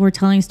all were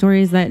telling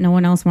stories that no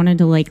one else wanted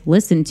to like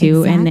listen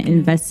to, and the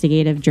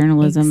investigative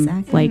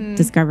journalism like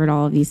discovered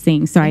all of these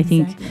things. So I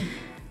think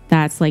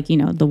that's like,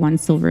 the one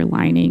silver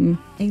lining.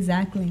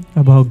 Exactly.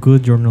 About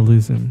good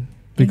journalism.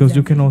 Because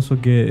you can also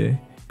get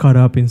caught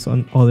up in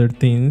some other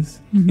things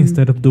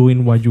instead of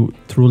doing what you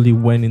truly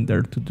went in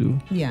there to do.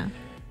 Yeah.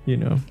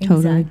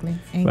 Totally.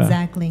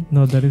 Exactly.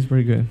 No, that is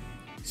very good.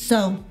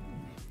 So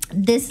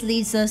this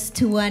leads us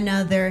to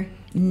another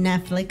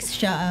Netflix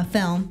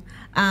film.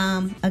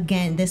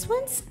 Again, this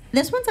one's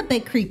a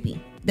bit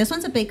creepy. This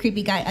one's a bit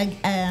creepy, guy.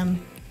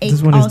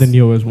 This one is the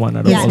newest one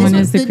out of all. This one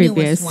is the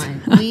newest creepiest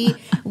one.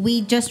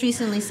 We just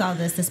recently saw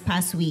this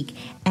past week,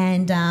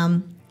 and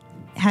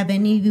have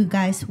any of you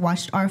guys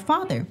watched Our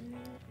Father?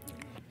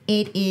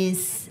 It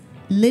is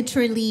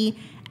literally.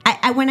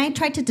 When I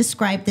tried to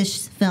describe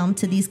this film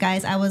to these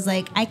guys, I was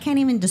like, I can't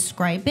even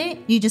describe it.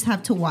 You just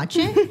have to watch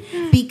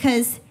it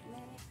because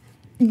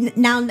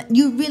now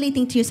you really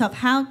think to yourself,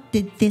 how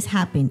did this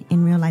happen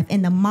in real life?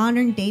 In the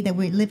modern day that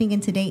we're living in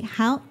today,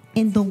 how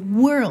in the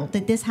world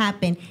did this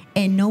happen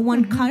and no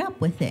one caught up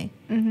with it?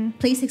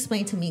 Please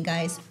explain to me,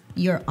 guys,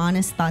 your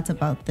honest thoughts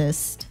about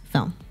this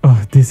film.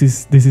 Oh, this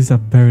is a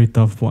very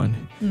tough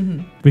one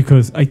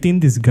because I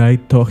think this guy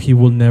thought he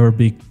will never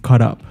be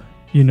caught up.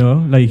 He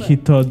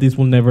thought this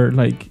will never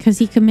because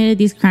he committed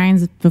these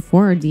crimes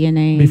before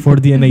DNA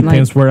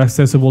tests were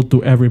accessible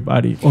to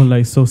everybody,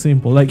 or so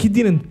simple. He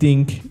didn't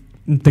think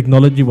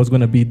technology was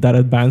going to be that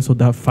advanced or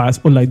that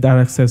fast or like that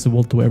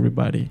accessible to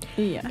everybody.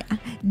 Yeah.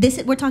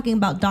 We're talking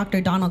about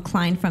Dr. Donald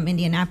Klein from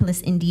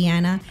Indianapolis,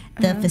 Indiana,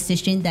 the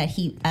physician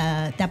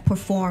that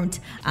performed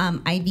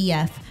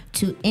IVF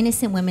to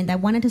innocent women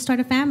that wanted to start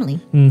a family.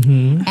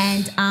 Mm-hmm.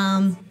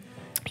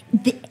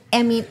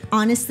 And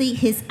honestly,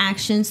 his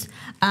actions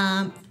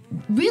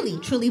really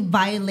truly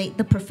violate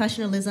the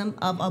professionalism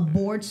of a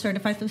board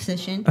certified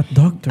physician, A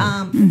doctor.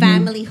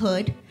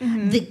 familyhood,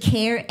 the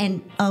care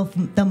and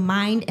of the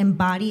mind and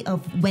body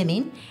of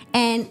women,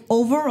 and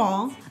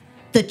overall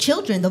the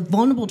children, the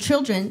vulnerable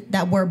children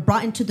that were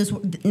brought into this,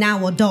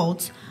 now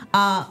adults,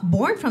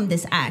 born from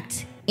this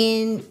act,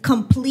 in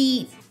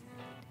complete,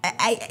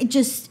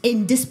 just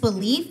in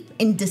disbelief,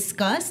 in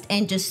disgust,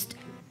 and just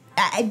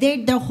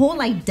their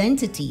whole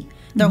identity,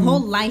 their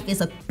whole life is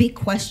a big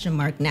question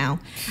mark now.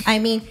 I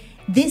mean,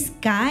 this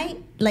guy,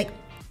 like,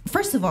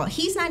 first of all,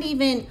 he's not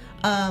even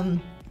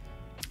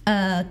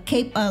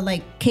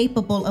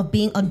capable of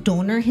being a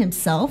donor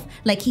himself.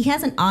 Like, he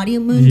has an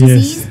autoimmune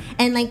disease,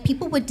 and like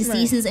people with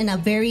diseases in a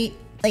very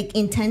like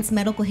intense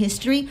medical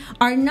history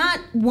are not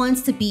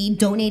ones to be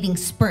donating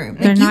sperm.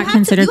 Like, They're not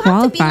considered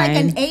qualified. You have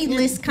to be like an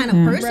A-list kind of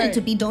person to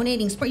be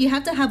donating sperm. You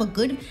have to have a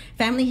good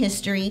family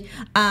history,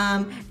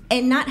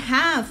 and not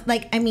have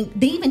like, I mean,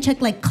 they even check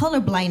like color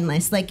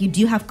blindness. Like, do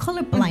you have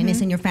color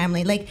blindness in your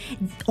family? Like,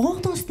 all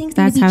those things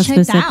need to be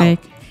checked specific.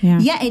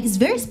 out. Yeah, it is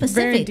very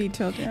specific, Very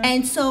detailed. Yeah.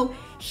 and so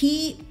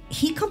he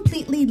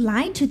completely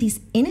lied to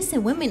these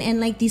innocent women, and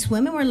like these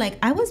women were like,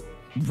 I was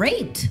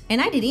raped and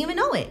I didn't even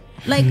know it.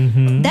 Like,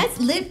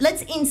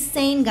 that's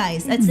insane,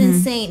 guys. That's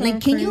insane. So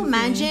like, can you crazy.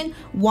 imagine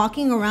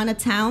walking around a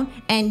town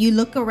and you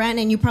look around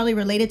and you probably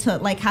related to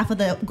like half of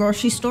the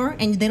grocery store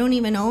and they don't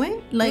even know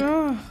it? Like,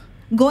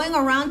 going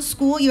around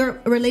school, you're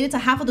related to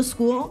half of the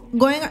school.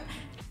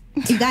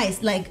 You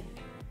guys, like,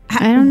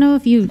 I don't know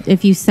if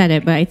you said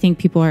it, but I think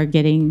people are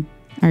getting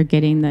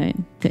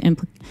the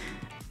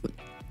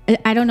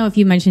I don't know if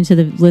you mentioned to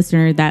the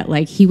listener that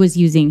like he was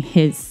using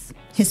his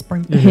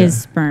sperm.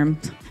 his sperm.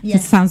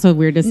 Yes. It sounds so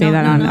weird to say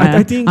that on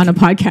I think- on a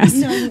podcast.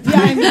 No, yeah,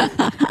 I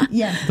mean,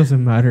 yeah.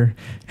 Doesn't matter.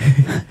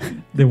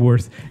 The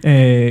worst.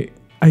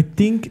 I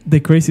think the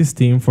craziest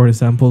thing, for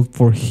example,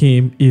 for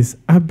him is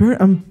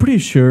I'm pretty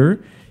sure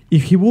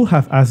if he would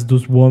have asked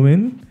those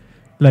women,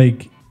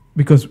 like,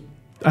 because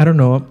I don't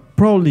know,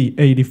 probably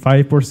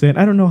 85%,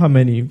 I don't know how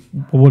many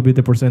would be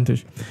the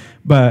percentage,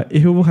 but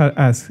if he would have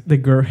asked the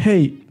girl,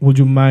 hey, would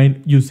you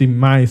mind using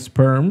my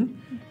sperm?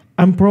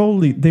 And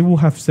probably they will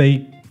have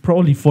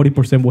probably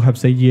 40% will have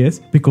said yes,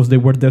 because they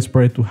were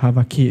desperate to have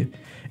a kid.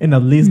 And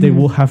at least they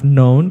will have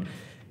known,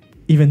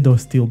 even though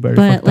still very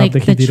But fucked like up that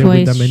he the did it with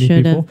choice that many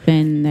should people. have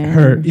been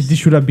theirs. It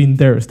should have been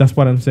theirs. That's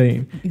what I'm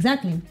saying.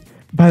 Exactly.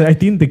 But I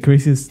think the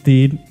craziest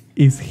thing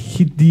is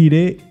he did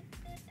it.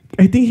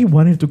 I think he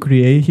wanted to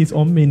create his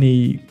own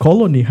mini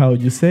colony. How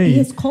you say?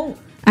 His cult.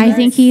 I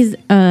think he's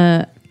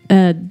the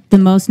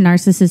most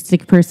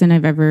narcissistic person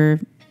I've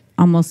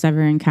almost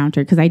ever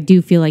encountered, because I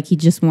do feel like he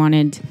just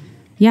wanted,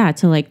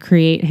 to like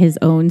create his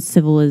own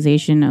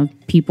civilization of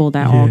people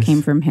that all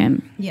came from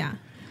him. Yeah.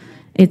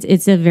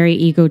 It's a very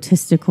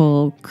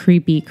egotistical,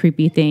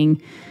 creepy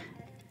thing.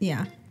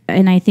 Yeah.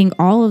 And I think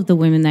all of the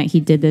women that he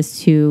did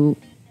this to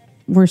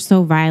were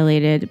so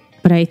violated.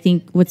 But I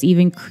think what's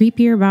even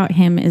creepier about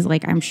him is,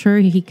 like, I'm sure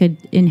he could,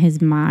 in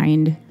his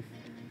mind,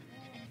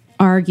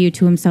 argue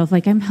to himself,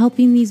 like, I'm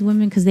helping these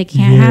women because they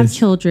can't have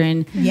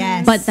children.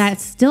 Yes. But that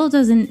still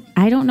doesn't,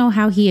 I don't know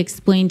how he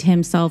explained to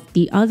himself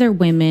the other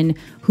women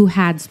who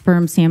had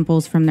sperm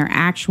samples from their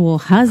actual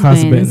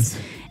husbands.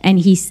 And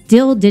he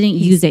still didn't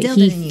use it.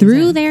 He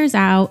threw theirs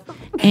out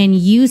and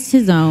used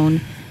his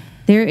own.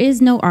 There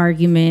is no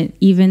argument.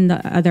 Even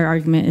the other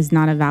argument is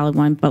not a valid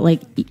one. But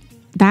like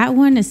that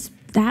one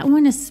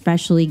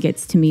especially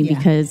gets to me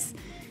because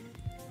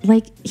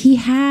like he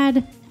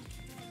can't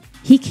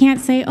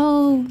say,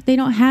 oh, they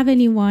don't have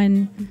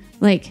anyone.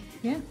 Like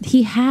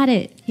he had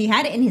it. He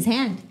had it in his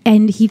hand.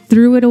 And he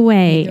threw it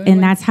away.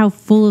 That's how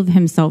full of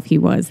himself he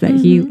was, that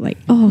he like,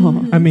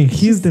 I mean,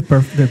 he's the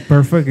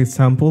perfect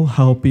example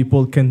how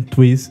people can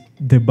twist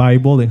the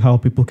Bible and how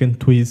people can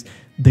twist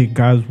the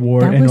God's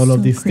word and all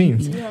of these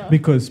things.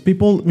 Because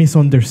people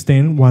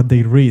misunderstand what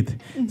they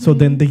read. So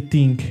then they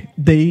think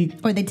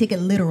or they take it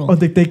literal.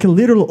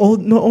 Oh,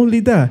 not only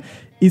that,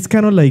 it's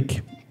kind of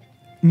like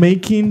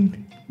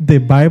making the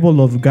Bible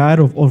of God,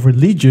 of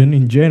religion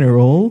in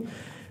general,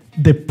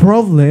 the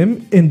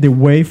problem and the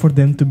way for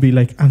them to be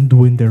like, I'm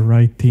doing the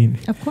right thing.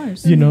 Of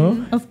course. You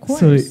know? Of course.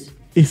 So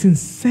it's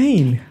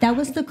insane. That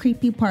was the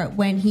creepy part,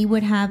 when he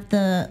would have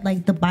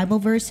the Bible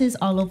verses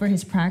all over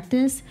his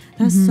practice.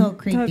 That's so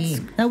creepy.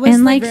 That was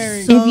and like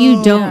if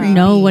you don't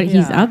know what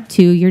he's Yeah. up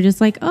to, you're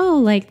just like, oh,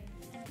 like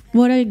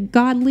what a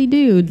godly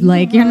dude.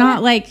 Like you're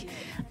not like,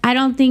 I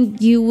don't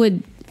think you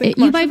would.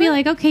 You might be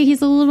like, okay,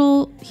 he's a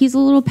little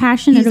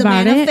passionate He's a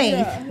about man it, of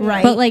faith,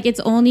 right? But like,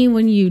 it's only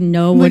when you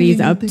know what When he's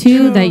you know up the to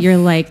truth. that you're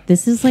like,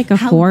 this is like a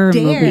How horror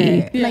dare?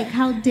 movie. Like,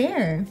 how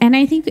dare? And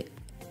I think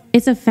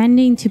it's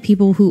offending to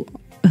people who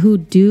who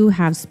do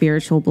have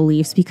spiritual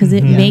beliefs, because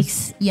it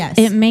makes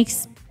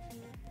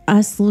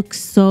us look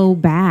so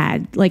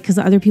bad, like, because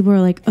other people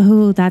are like,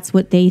 oh, that's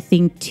what they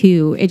think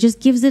too. It just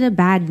gives it a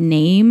bad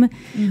name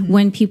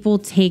when people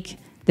take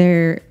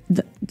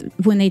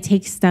when they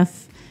take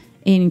stuff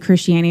in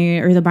Christianity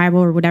or the Bible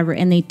or whatever,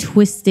 and they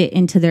twist it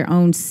into their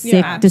own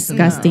sick,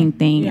 disgusting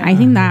thing. I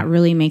think that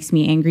really makes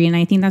me angry, and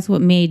I think that's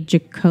what made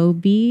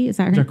Jacoba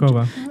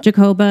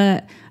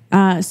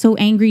so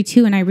angry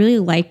too. And I really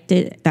liked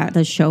it that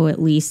the show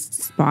at least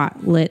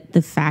spotlit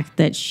the fact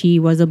that she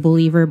was a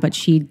believer, but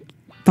she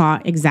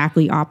thought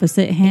exactly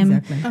opposite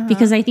him.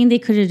 Because I think they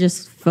could have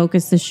just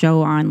focused the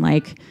show on,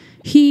 like,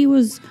 he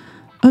was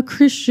a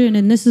Christian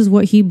and this is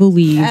what he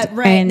believed.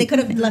 And they could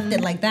have left it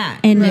like that.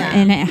 And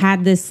it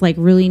had this like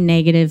really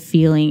negative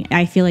feeling.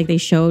 I feel like they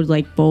showed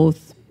like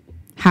both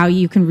how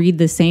you can read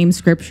the same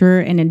scripture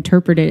and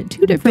interpret it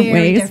two different Very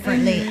ways.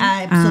 differently.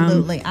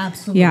 Absolutely.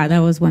 Yeah, that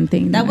was one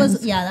thing. That was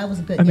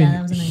good. I mean,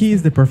 that was a nice he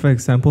is the perfect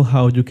example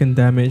how you can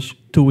damage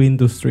two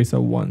industries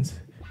at once: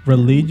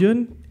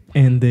 religion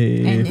and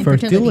the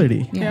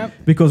fertility.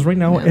 Because right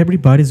now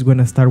everybody's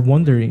gonna start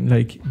wondering,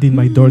 like, did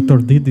my doctor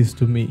did this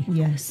to me?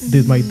 Yes.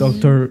 Did my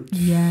doctor?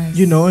 Yes.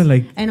 You know, and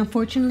like, and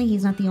unfortunately,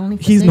 he's not the only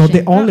physician. he's not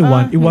the only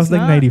one. It was like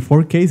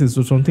 94 cases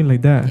or something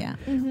like that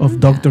of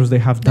doctors that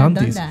have done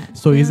this.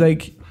 So it's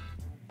like,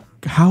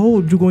 how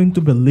are you going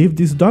to believe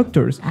these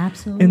doctors?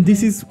 Absolutely. And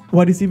this is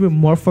what is even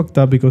more fucked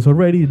up, because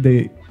already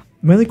the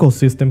medical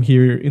system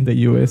here in the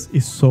US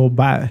is so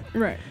bad.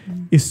 Right.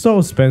 It's so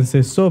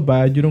expensive, so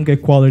bad. You don't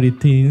get quality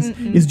things.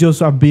 It's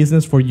just a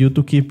business for you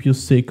to keep you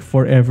sick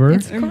forever.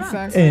 It's corrupt.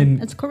 Exactly.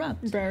 And It's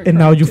corrupt. Very and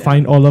now correct, you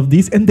find all of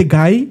this, and the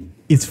guy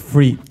is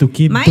free to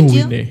keep Mind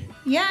doing you, it.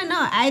 Yeah,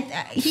 no,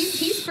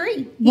 he's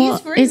free. Well,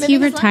 He's free. is he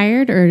living his life.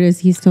 retired or is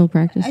he still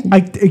practicing? I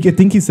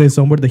think he says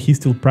somewhere that he's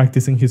still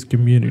practicing his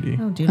community.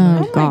 Oh, dear Oh, Lord.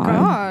 Oh my God.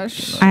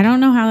 gosh. I don't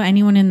know how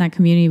anyone in that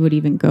community would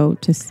even go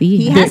to see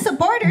He him. has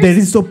supporters. There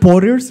is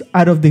supporters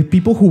out of the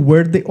people who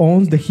were the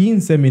ones that he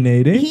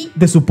inseminated.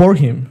 They support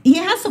him. He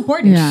has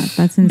supporters. Yeah,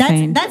 that's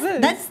insane.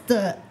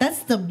 That's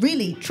the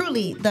really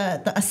truly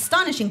the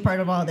astonishing part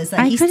of all this, that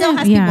I he still couldn't-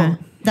 has people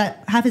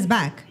that have his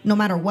back no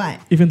matter what.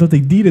 Even though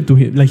they did it to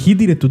him, like he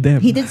did it to them.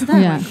 He did to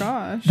them. Yeah.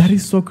 Gosh. That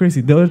is so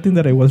crazy. The other thing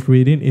that I was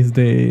reading is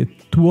the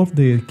two of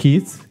the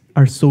kids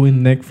are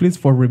suing Netflix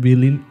for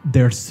revealing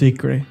their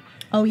secret.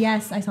 Oh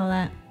yes, I saw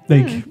that.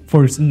 Like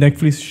for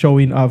Netflix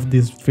showing off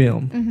this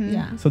film.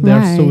 Yeah, So they are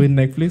Why? suing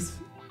Netflix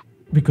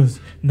because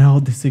now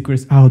the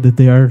secret's out that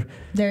they are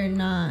they're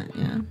not.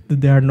 Yeah,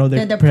 not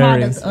their they're the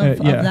parents. product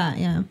of that.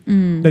 Yeah,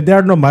 Like they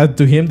are not mad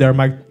to him, they are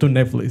mad to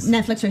Netflix.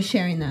 Netflix are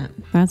sharing that.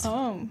 That's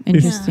Oh.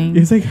 interesting.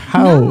 It's like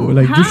how? No,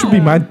 like you should be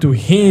how? mad to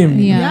him.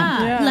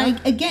 Yeah. Yeah.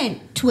 Like again,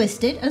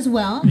 twisted as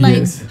well. Like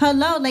Yes.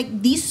 hello,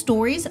 like these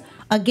stories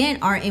again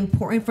are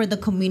important for the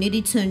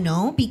community to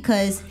know,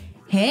 because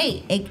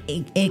hey,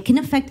 it can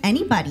affect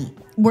anybody.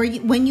 Where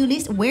you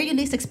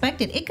least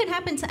expect it, it could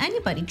happen to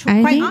anybody.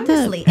 I Quite think that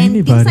honestly, and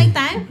things anybody. like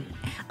that,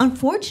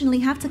 unfortunately,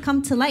 have to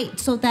come to light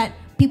so that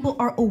people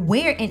are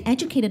aware and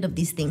educated of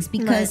these things.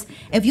 Because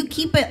if you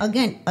keep it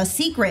again a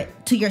secret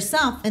to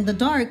yourself in the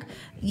dark,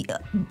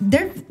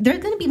 there are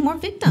going to be more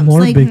victims.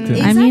 More victims.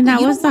 I mean,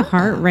 that you was don't the want that.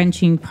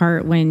 heart-wrenching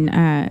part when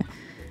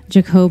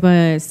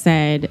Jacoba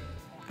said,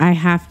 I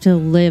have to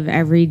live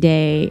every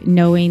day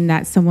knowing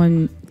that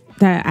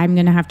I'm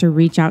going to have to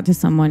reach out to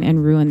someone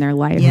and ruin their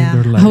life. Yeah.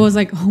 Their life. I was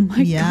like, oh my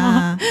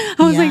Yeah. God.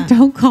 I was like,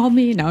 don't call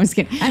me. No, I was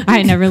kidding.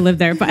 I never lived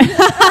there, but Right.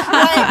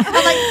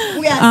 I'm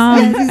like, yes,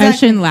 I exactly.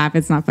 shouldn't laugh.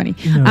 It's not funny.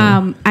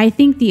 No. I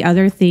think the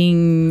other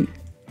thing,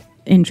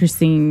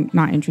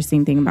 not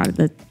interesting thing about it,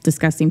 the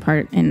disgusting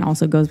part, and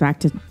also goes back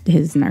to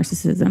his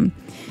narcissism.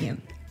 Yeah.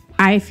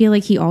 I feel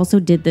like he also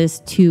did this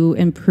to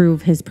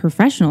improve his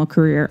professional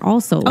career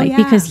also, like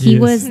because he Yes.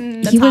 was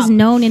The he was top.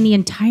 known in the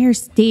entire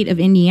state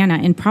of Indiana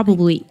and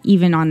probably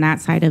even on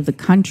that side of the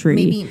country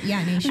Maybe,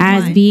 yeah, as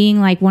nationwide.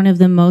 being like one of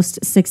the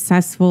most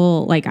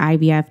successful like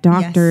IVF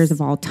doctors Yes.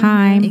 of all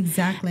time.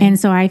 Exactly. And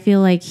so I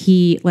feel like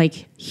he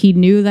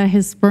knew that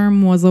his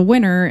sperm was a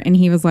winner, and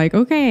he was like,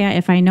 okay,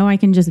 if I know I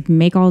can just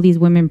make all these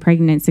women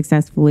pregnant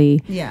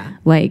successfully, Yeah.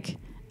 like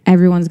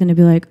everyone's going to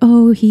be like,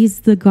 oh, he's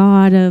the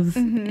god of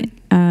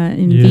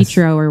in Yes.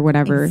 vitro or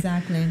whatever.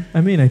 Exactly. I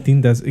mean, I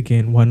think that's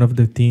again one of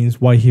the things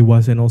why he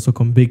wasn't also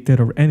convicted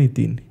or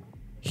anything.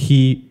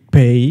 He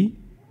paid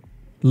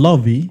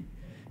Lovey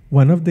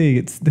one of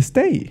the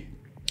stay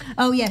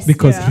Oh yes.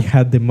 because Yeah. he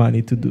had the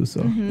money to do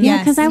so. Yeah,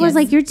 because I was Yes.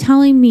 like, you're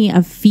telling me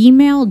a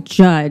female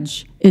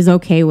judge is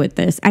okay with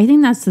this. I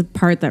think that's the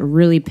part that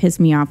really pissed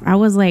me off. I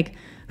was like,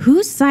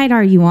 whose side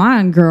are you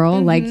on,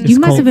 girl? Like, It's you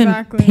must have been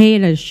Exactly.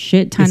 paid a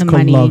shit ton It's of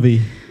called money.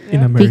 Lovey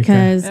in America.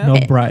 Because-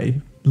 not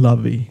bribe,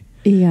 Lovey.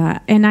 Yeah,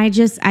 and I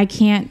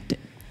can't,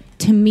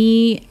 to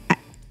me,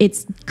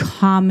 it's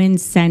common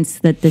sense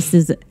that this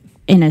is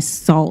an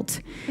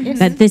assault.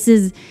 That this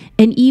is,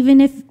 and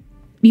even if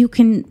you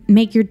can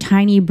make your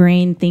tiny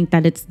brain think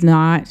that it's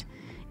not,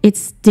 it's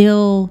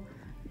still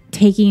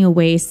taking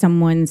away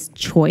someone's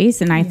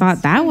choice. And I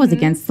thought that was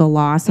against the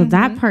law. So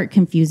that part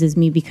confuses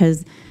me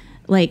because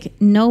like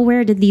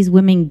nowhere did these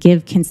women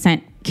give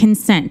consent.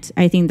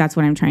 I think that's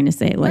what I'm trying to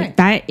say. Like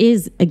that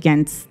is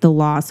against the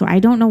law. So I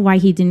don't know why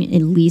he didn't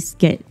at least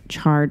get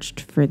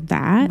charged for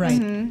that.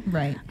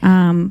 Right.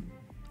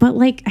 But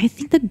like, I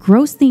think the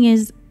gross thing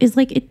is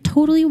like it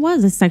totally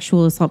was a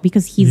sexual assault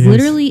because he's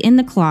literally in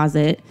the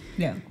closet,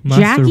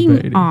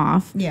 jacking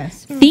off,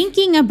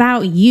 thinking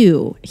about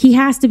you. He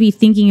has to be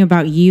thinking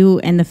about you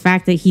and the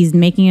fact that he's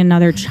making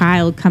another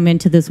child come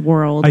into this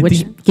world,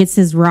 which gets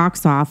his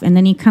rocks off, and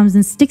then he comes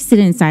and sticks it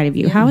inside of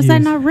you. How is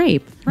that not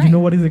rape? You know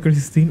what is the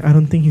craziest thing? I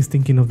don't think he's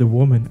thinking of the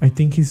woman. I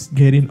think he's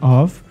getting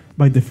off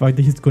by the fact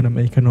that he's gonna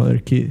make another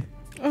kid.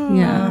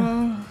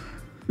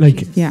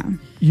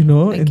 You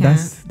know, and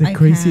that's the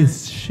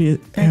craziest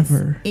shit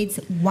ever. It's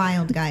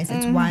wild, guys.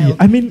 It's wild. Yeah,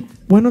 I mean,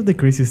 one of the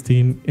craziest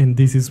thing, and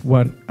this is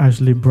what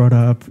Ashley brought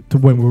up to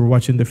when we were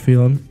watching the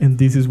film, and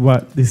this is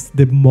what is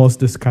the most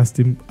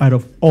disgusting out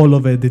of all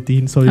of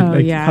editing. So, how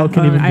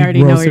can it even be I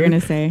already know what grosser? you're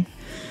gonna say.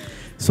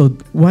 So,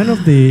 one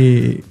of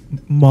the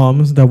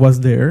moms that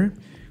was there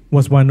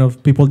was one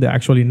of people that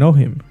actually know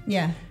him.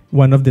 Yeah.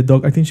 One of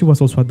the I think she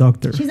was also a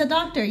doctor. She's a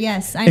doctor,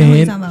 yes. I know what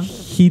you're talking about.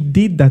 He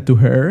did that to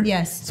her.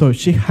 Yes. So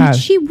she had...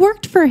 She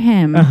worked for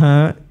him.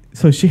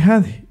 So she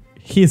had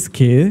his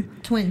kid.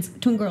 Twin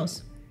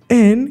girls.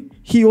 And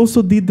he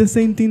also did the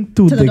same thing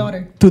to the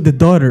daughter. To the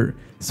daughter.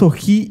 So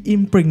he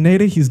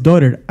impregnated his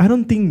daughter. I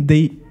don't think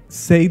they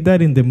say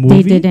that in the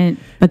movie. They didn't,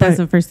 but that's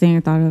the first thing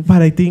I thought of.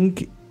 But I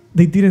think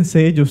they didn't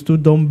say it just to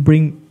don't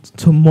bring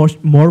so much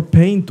more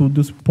pain to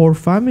this poor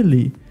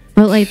family.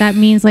 But like that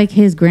means like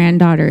his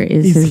granddaughter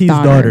is his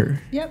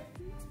daughter. Yep.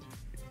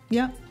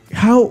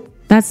 How?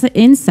 That's the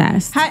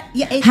incest.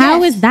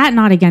 How is that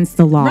not against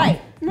the law?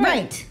 Right.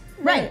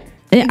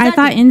 Exactly. I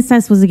thought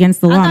incest was against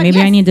the law.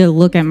 Maybe I need to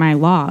look at my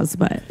laws,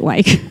 but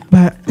like.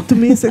 But to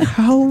me, it's like,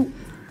 how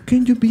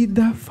can you be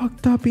that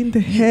fucked up in the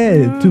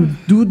head to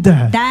do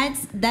that?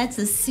 That's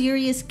a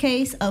serious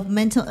case of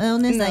mental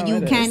illness that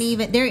you can't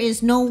even. There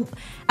is no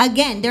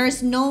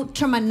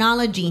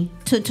terminology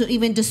to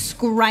even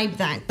describe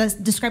that.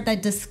 Describe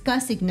that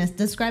disgustingness.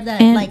 Describe that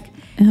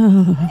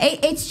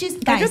it's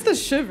just, guys. I get the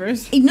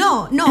shivers.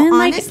 No. And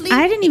honestly,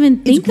 I didn't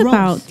even think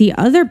about the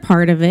other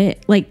part of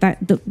it. Like that,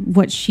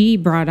 what she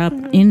brought up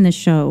in the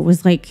show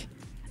was like,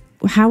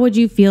 how would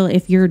you feel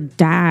if your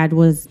dad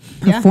was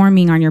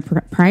performing on your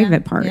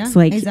private parts?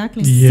 Like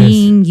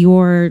seeing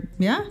your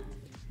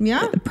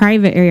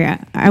private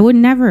area. I would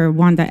never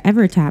want that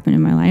ever to happen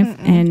in my life.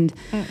 And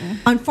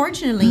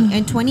unfortunately,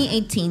 in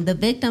 2018, the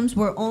victims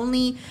were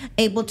only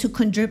able to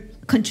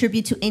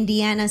contribute to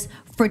Indiana's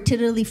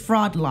fertility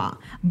fraud law.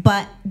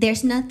 But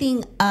there's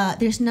nothing,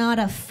 there's not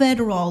a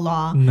federal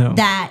law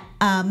that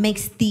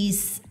makes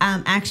these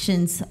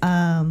actions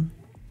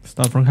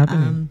stop from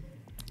happening.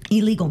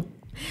 Illegal.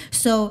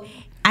 So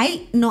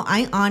I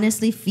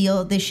honestly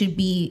feel they should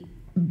be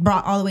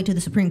brought all the way to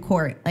the Supreme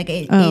Court. Like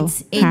it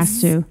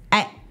has to.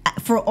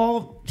 For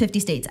all 50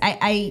 states.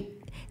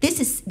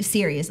 This is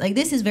serious. Like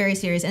this is very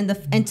serious.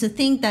 And to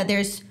think that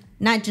there's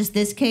not just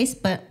this case,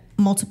 but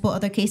multiple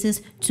other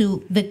cases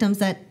to victims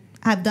that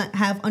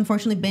have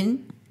unfortunately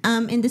been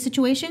in this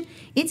situation,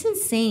 it's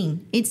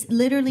insane. It's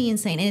literally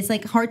insane. And it's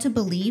like hard to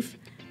believe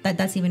that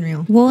that's even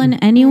real. Well,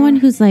 and anyone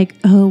who's like,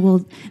 oh,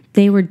 well,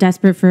 they were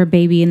desperate for a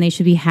baby and they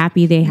should be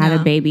happy they had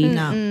a baby.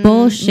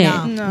 Bullshit.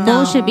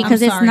 Bullshit.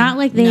 Because it's not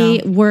like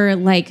they were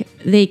like,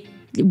 they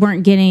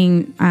weren't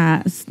getting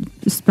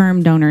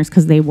sperm donors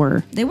because they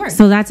were. They were.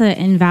 So that's an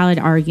invalid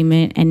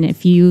argument. And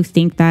if you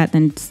think that,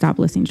 then stop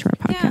listening to our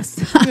podcast.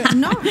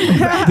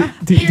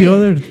 The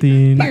other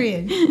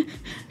thing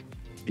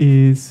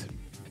is,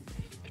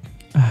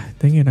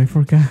 dang it, I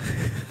forgot.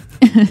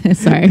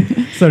 Sorry,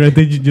 I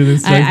think you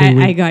just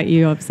I got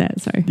you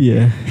upset. Sorry.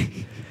 Yeah.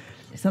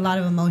 It's a lot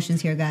of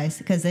emotions here, guys,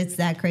 because it's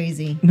that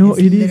crazy. No,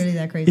 it's literally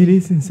that crazy. It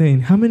is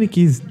insane. How many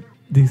kids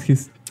did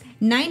his?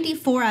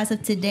 94 as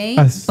of today,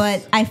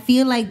 but I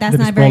feel like that's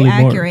not very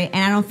accurate,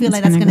 and I don't feel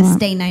like that's going to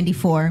stay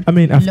 94. I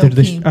mean, after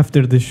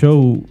the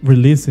show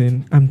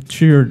releasing, I'm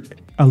sure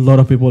a lot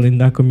of people in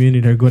that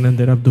community are going to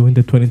end up doing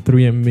the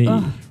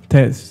 23andMe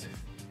test.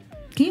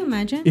 Can you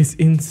imagine? It's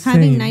insane.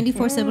 Having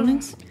 94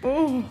 siblings.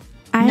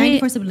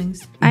 94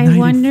 siblings. I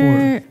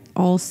wonder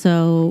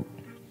also,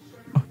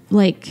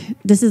 like,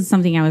 this is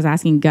something I was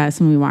asking Gus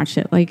when we watched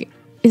it. Like,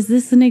 is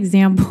this an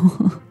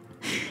example?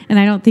 And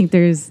I don't think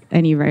there's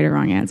any right or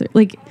wrong answer.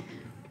 Like,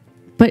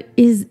 but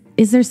is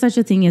there such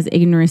a thing as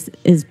ignorance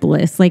is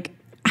bliss? Like,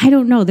 I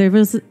don't know. There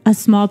was a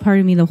small part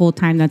of me the whole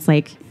time that's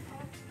like,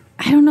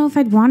 I don't know if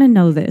I'd want to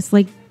know this.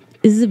 Like,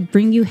 does it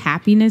bring you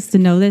happiness to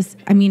know this?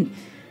 I mean,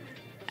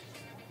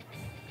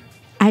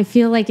 I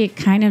feel like it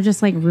kind of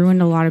just like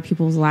ruined a lot of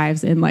people's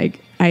lives. And like,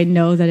 I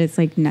know that it's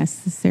like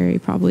necessary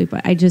probably,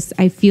 but I think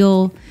I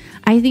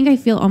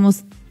feel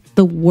almost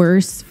the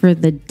worst for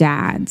the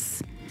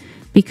dads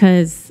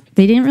because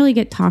they didn't really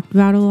get talked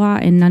about a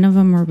lot and none of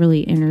them were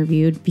really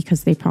interviewed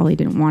because they probably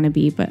didn't want to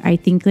be. But I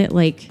think that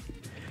like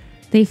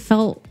they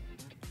felt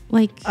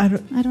like, I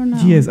don't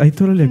know. Yes, I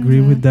totally agree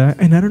with that.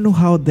 And I don't know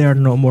how they are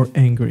no more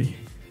angry.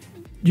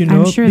 You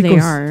know, I'm sure they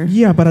are.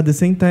 Yeah, but at the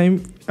same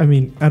time, I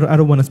mean, I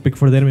don't want to speak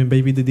for them, and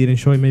maybe they didn't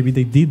show it, maybe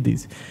they did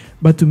this.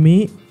 But to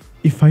me,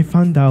 if I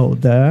found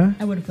out that,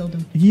 I would have killed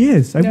him.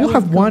 yes, I would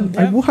have want.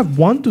 I would have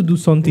want to do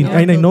something,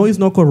 and I know it's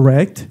not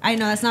correct. I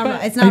know that's not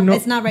right. It's I not. know,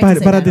 It's not right. But to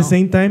say but that, at the no.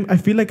 same time, I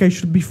feel like I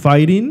should be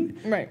fighting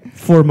Right.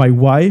 for my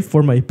wife,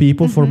 for my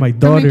people, for my For my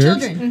daughters,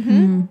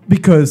 children.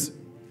 because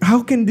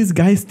how can this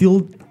guy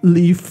still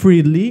live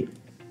freely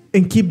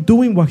and keep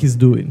doing what he's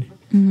doing?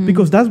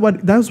 Because that's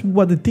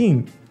what the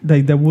thing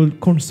like that will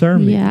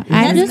concern me. Yeah,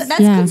 That's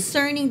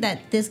concerning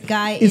that this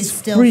guy is It's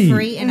still free.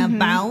 free and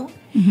about,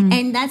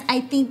 and I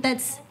think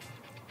that's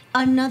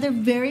another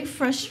very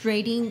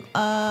frustrating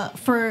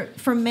for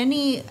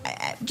many,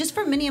 just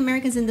for many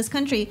Americans in this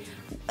country.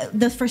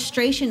 The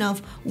frustration of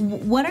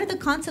what are the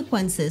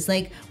consequences?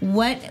 Like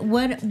what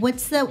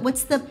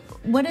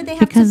do they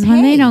have because to pay?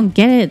 when they don't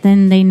get it,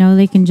 then they know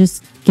they can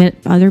just get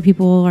other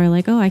people are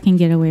like, oh, I can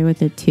get away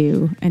with it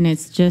too, and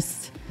it's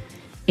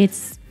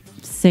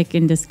sick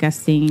and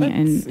disgusting.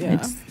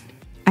 It's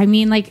I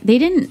mean, like they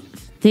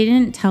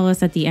didn't tell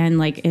us at the end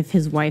like if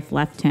his wife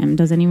left him.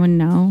 Does anyone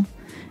know?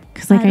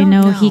 Because like I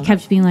know he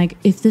kept being like,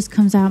 if this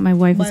comes out, my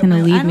wife is going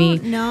to leave me.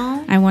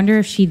 No, I wonder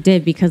if she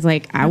did, because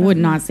like I would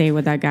not stay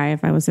with that guy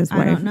if I was his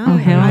wife. don't know. Oh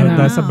hell I no. don't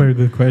That's a know. very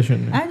good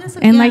question.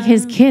 And like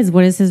his kids,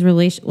 what is his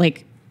relation?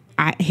 Like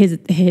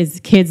his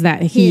kids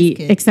that he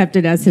kids.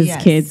 accepted as his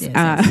kids.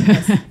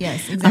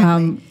 Yes,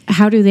 exactly.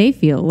 How do they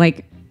feel?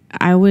 Like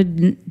I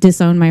would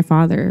disown my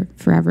father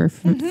forever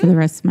for the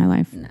rest of my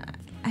life.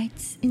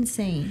 It's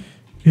insane.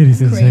 It is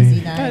Crazy.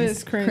 insane. That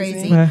is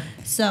crazy. Yeah.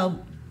 So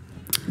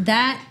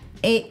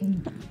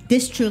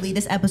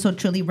this episode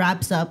truly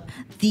wraps up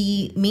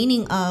the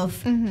meaning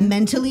of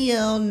mentally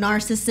ill,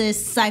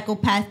 narcissist,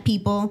 psychopath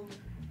people.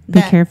 Be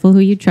careful who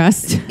you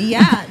trust.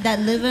 Yeah, that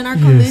live in our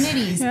Yes.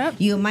 communities. Yep.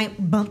 You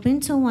might bump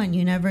into one.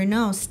 You never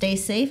know. Stay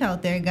safe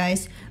out there,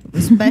 guys.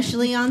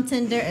 Especially on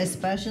Tinder,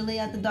 especially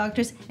at the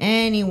doctors.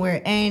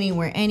 Anywhere.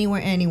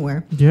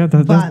 Yeah,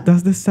 But-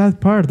 that's the sad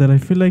part, that I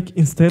feel like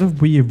instead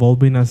of we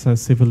evolving as a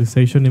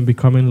civilization and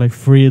becoming like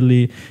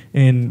freely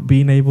and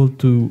being able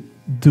to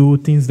do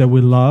things that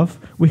we love,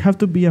 we have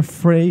to be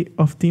afraid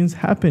of things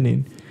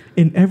happening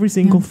in every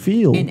single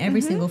field. In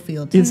every single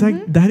field. It's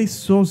like that is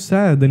so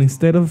sad. And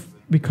instead of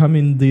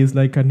becoming this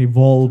like an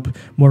evolved,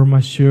 more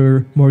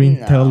mature, more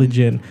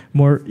intelligent,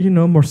 more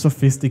more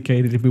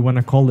sophisticated, if we want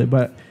to call it,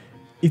 but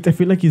I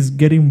feel like it's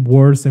getting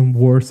worse and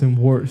worse and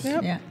worse.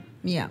 Yep.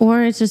 Yeah.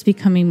 Or it's just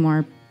becoming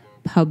more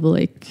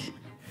public.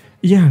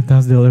 Yeah,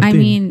 that's the other I thing.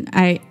 mean,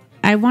 I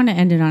want to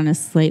end it on a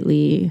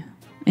slightly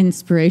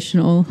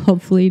inspirational,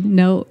 hopefully,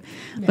 note.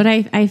 Yeah. But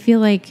I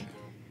feel like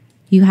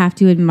you have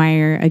to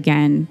admire,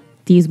 again,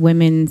 these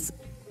women's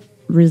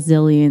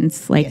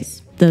resilience. Like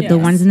the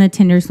ones in the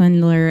Tinder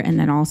Swindler, and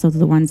then also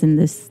the ones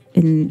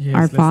in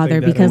our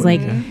father, because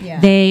like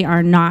they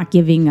are not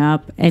giving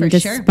up. And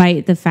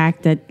despite the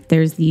fact that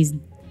there's these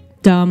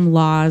dumb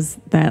laws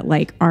that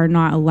like are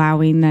not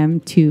allowing them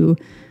to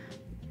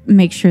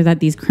make sure that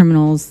these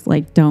criminals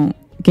like don't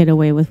get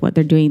away with what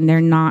they're doing,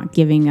 they're not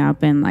giving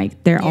up, and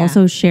like they're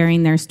also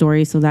sharing their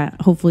story so that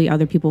hopefully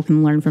other people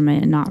can learn from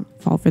it and not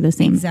fall for the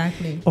same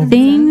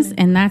things.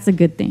 And that's a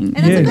good thing.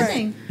 And that's a good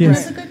thing.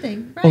 Yes. That's a good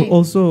thing. Right.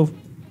 Also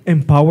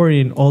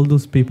empowering all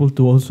those people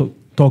to also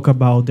talk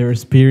about their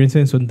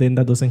experiences, and then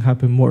that doesn't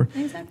happen more.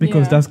 Exactly.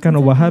 Because that's kind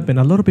of what happened.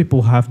 A lot of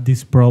people have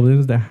these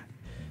problems that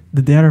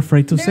they are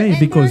afraid to say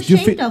because you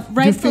feel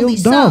rightfully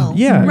dumb. so.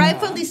 Yeah,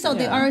 rightfully so.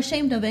 They are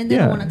ashamed of it and they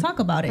don't want to talk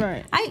about it.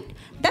 Right.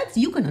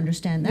 You can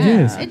understand that.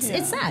 Yes. It's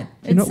sad.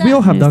 It's sad. We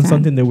all have done sad.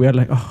 something that we are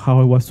like, oh, how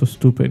I was so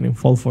stupid, and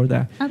fall for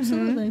that.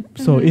 Absolutely.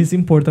 So it's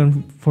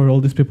important for all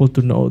these people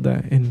to know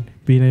that and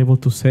being able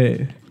to say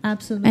it.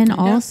 Absolutely. And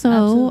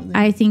also,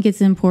 I think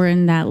it's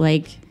important that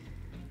like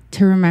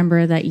to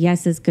remember that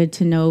yes, it's good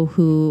to know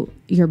who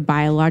your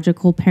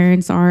biological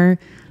parents are,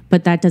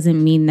 but that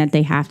doesn't mean that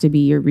they have to be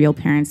your real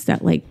parents.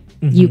 That like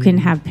you can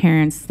have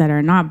parents that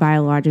are not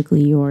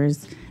biologically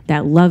yours,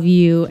 that love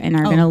you and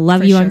are going to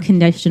love you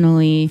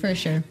unconditionally. For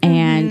sure.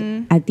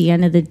 And at the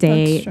end of the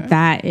day,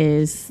 that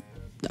is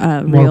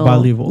more real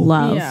valuable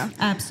love. Yeah.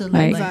 Absolutely.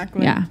 Like,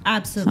 Exactly. Yeah.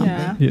 Absolutely.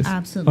 Yeah. Yes.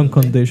 Absolutely.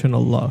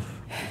 Unconditional love.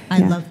 I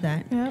love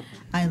that. Yep.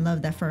 I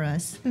love that for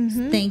us.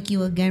 Thank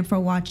you again for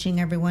watching,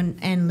 everyone,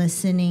 and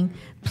listening.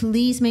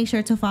 Please make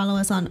sure to follow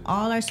us on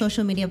all our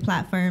social media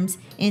platforms: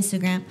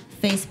 Instagram,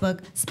 Facebook,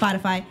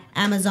 Spotify,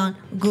 Amazon,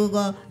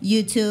 Google,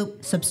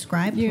 YouTube.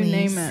 Subscribe, please. You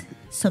name it.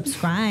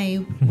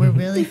 Subscribe. We're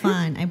really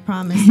fun. I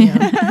promise you.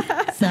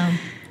 So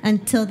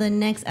until the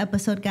next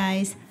episode,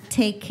 guys,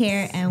 take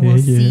care, and we'll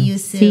see you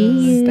soon.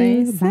 See you.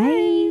 Stay safe.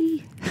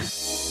 Bye.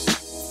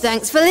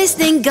 Thanks for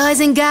listening, guys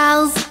and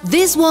gals.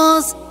 This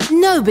was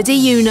Nobody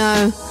You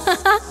Know.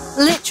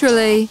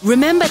 Literally.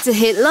 Remember to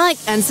hit like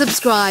and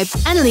subscribe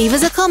and leave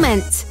us a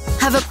comment.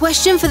 Have a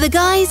question for the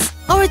guys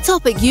or a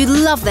topic you'd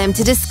love them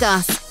to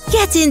discuss?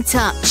 Get in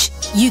touch.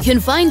 You can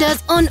find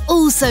us on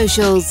all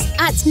socials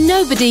at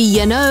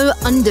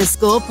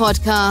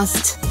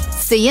 @NobodyYouKnow_podcast.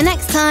 See you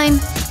next time.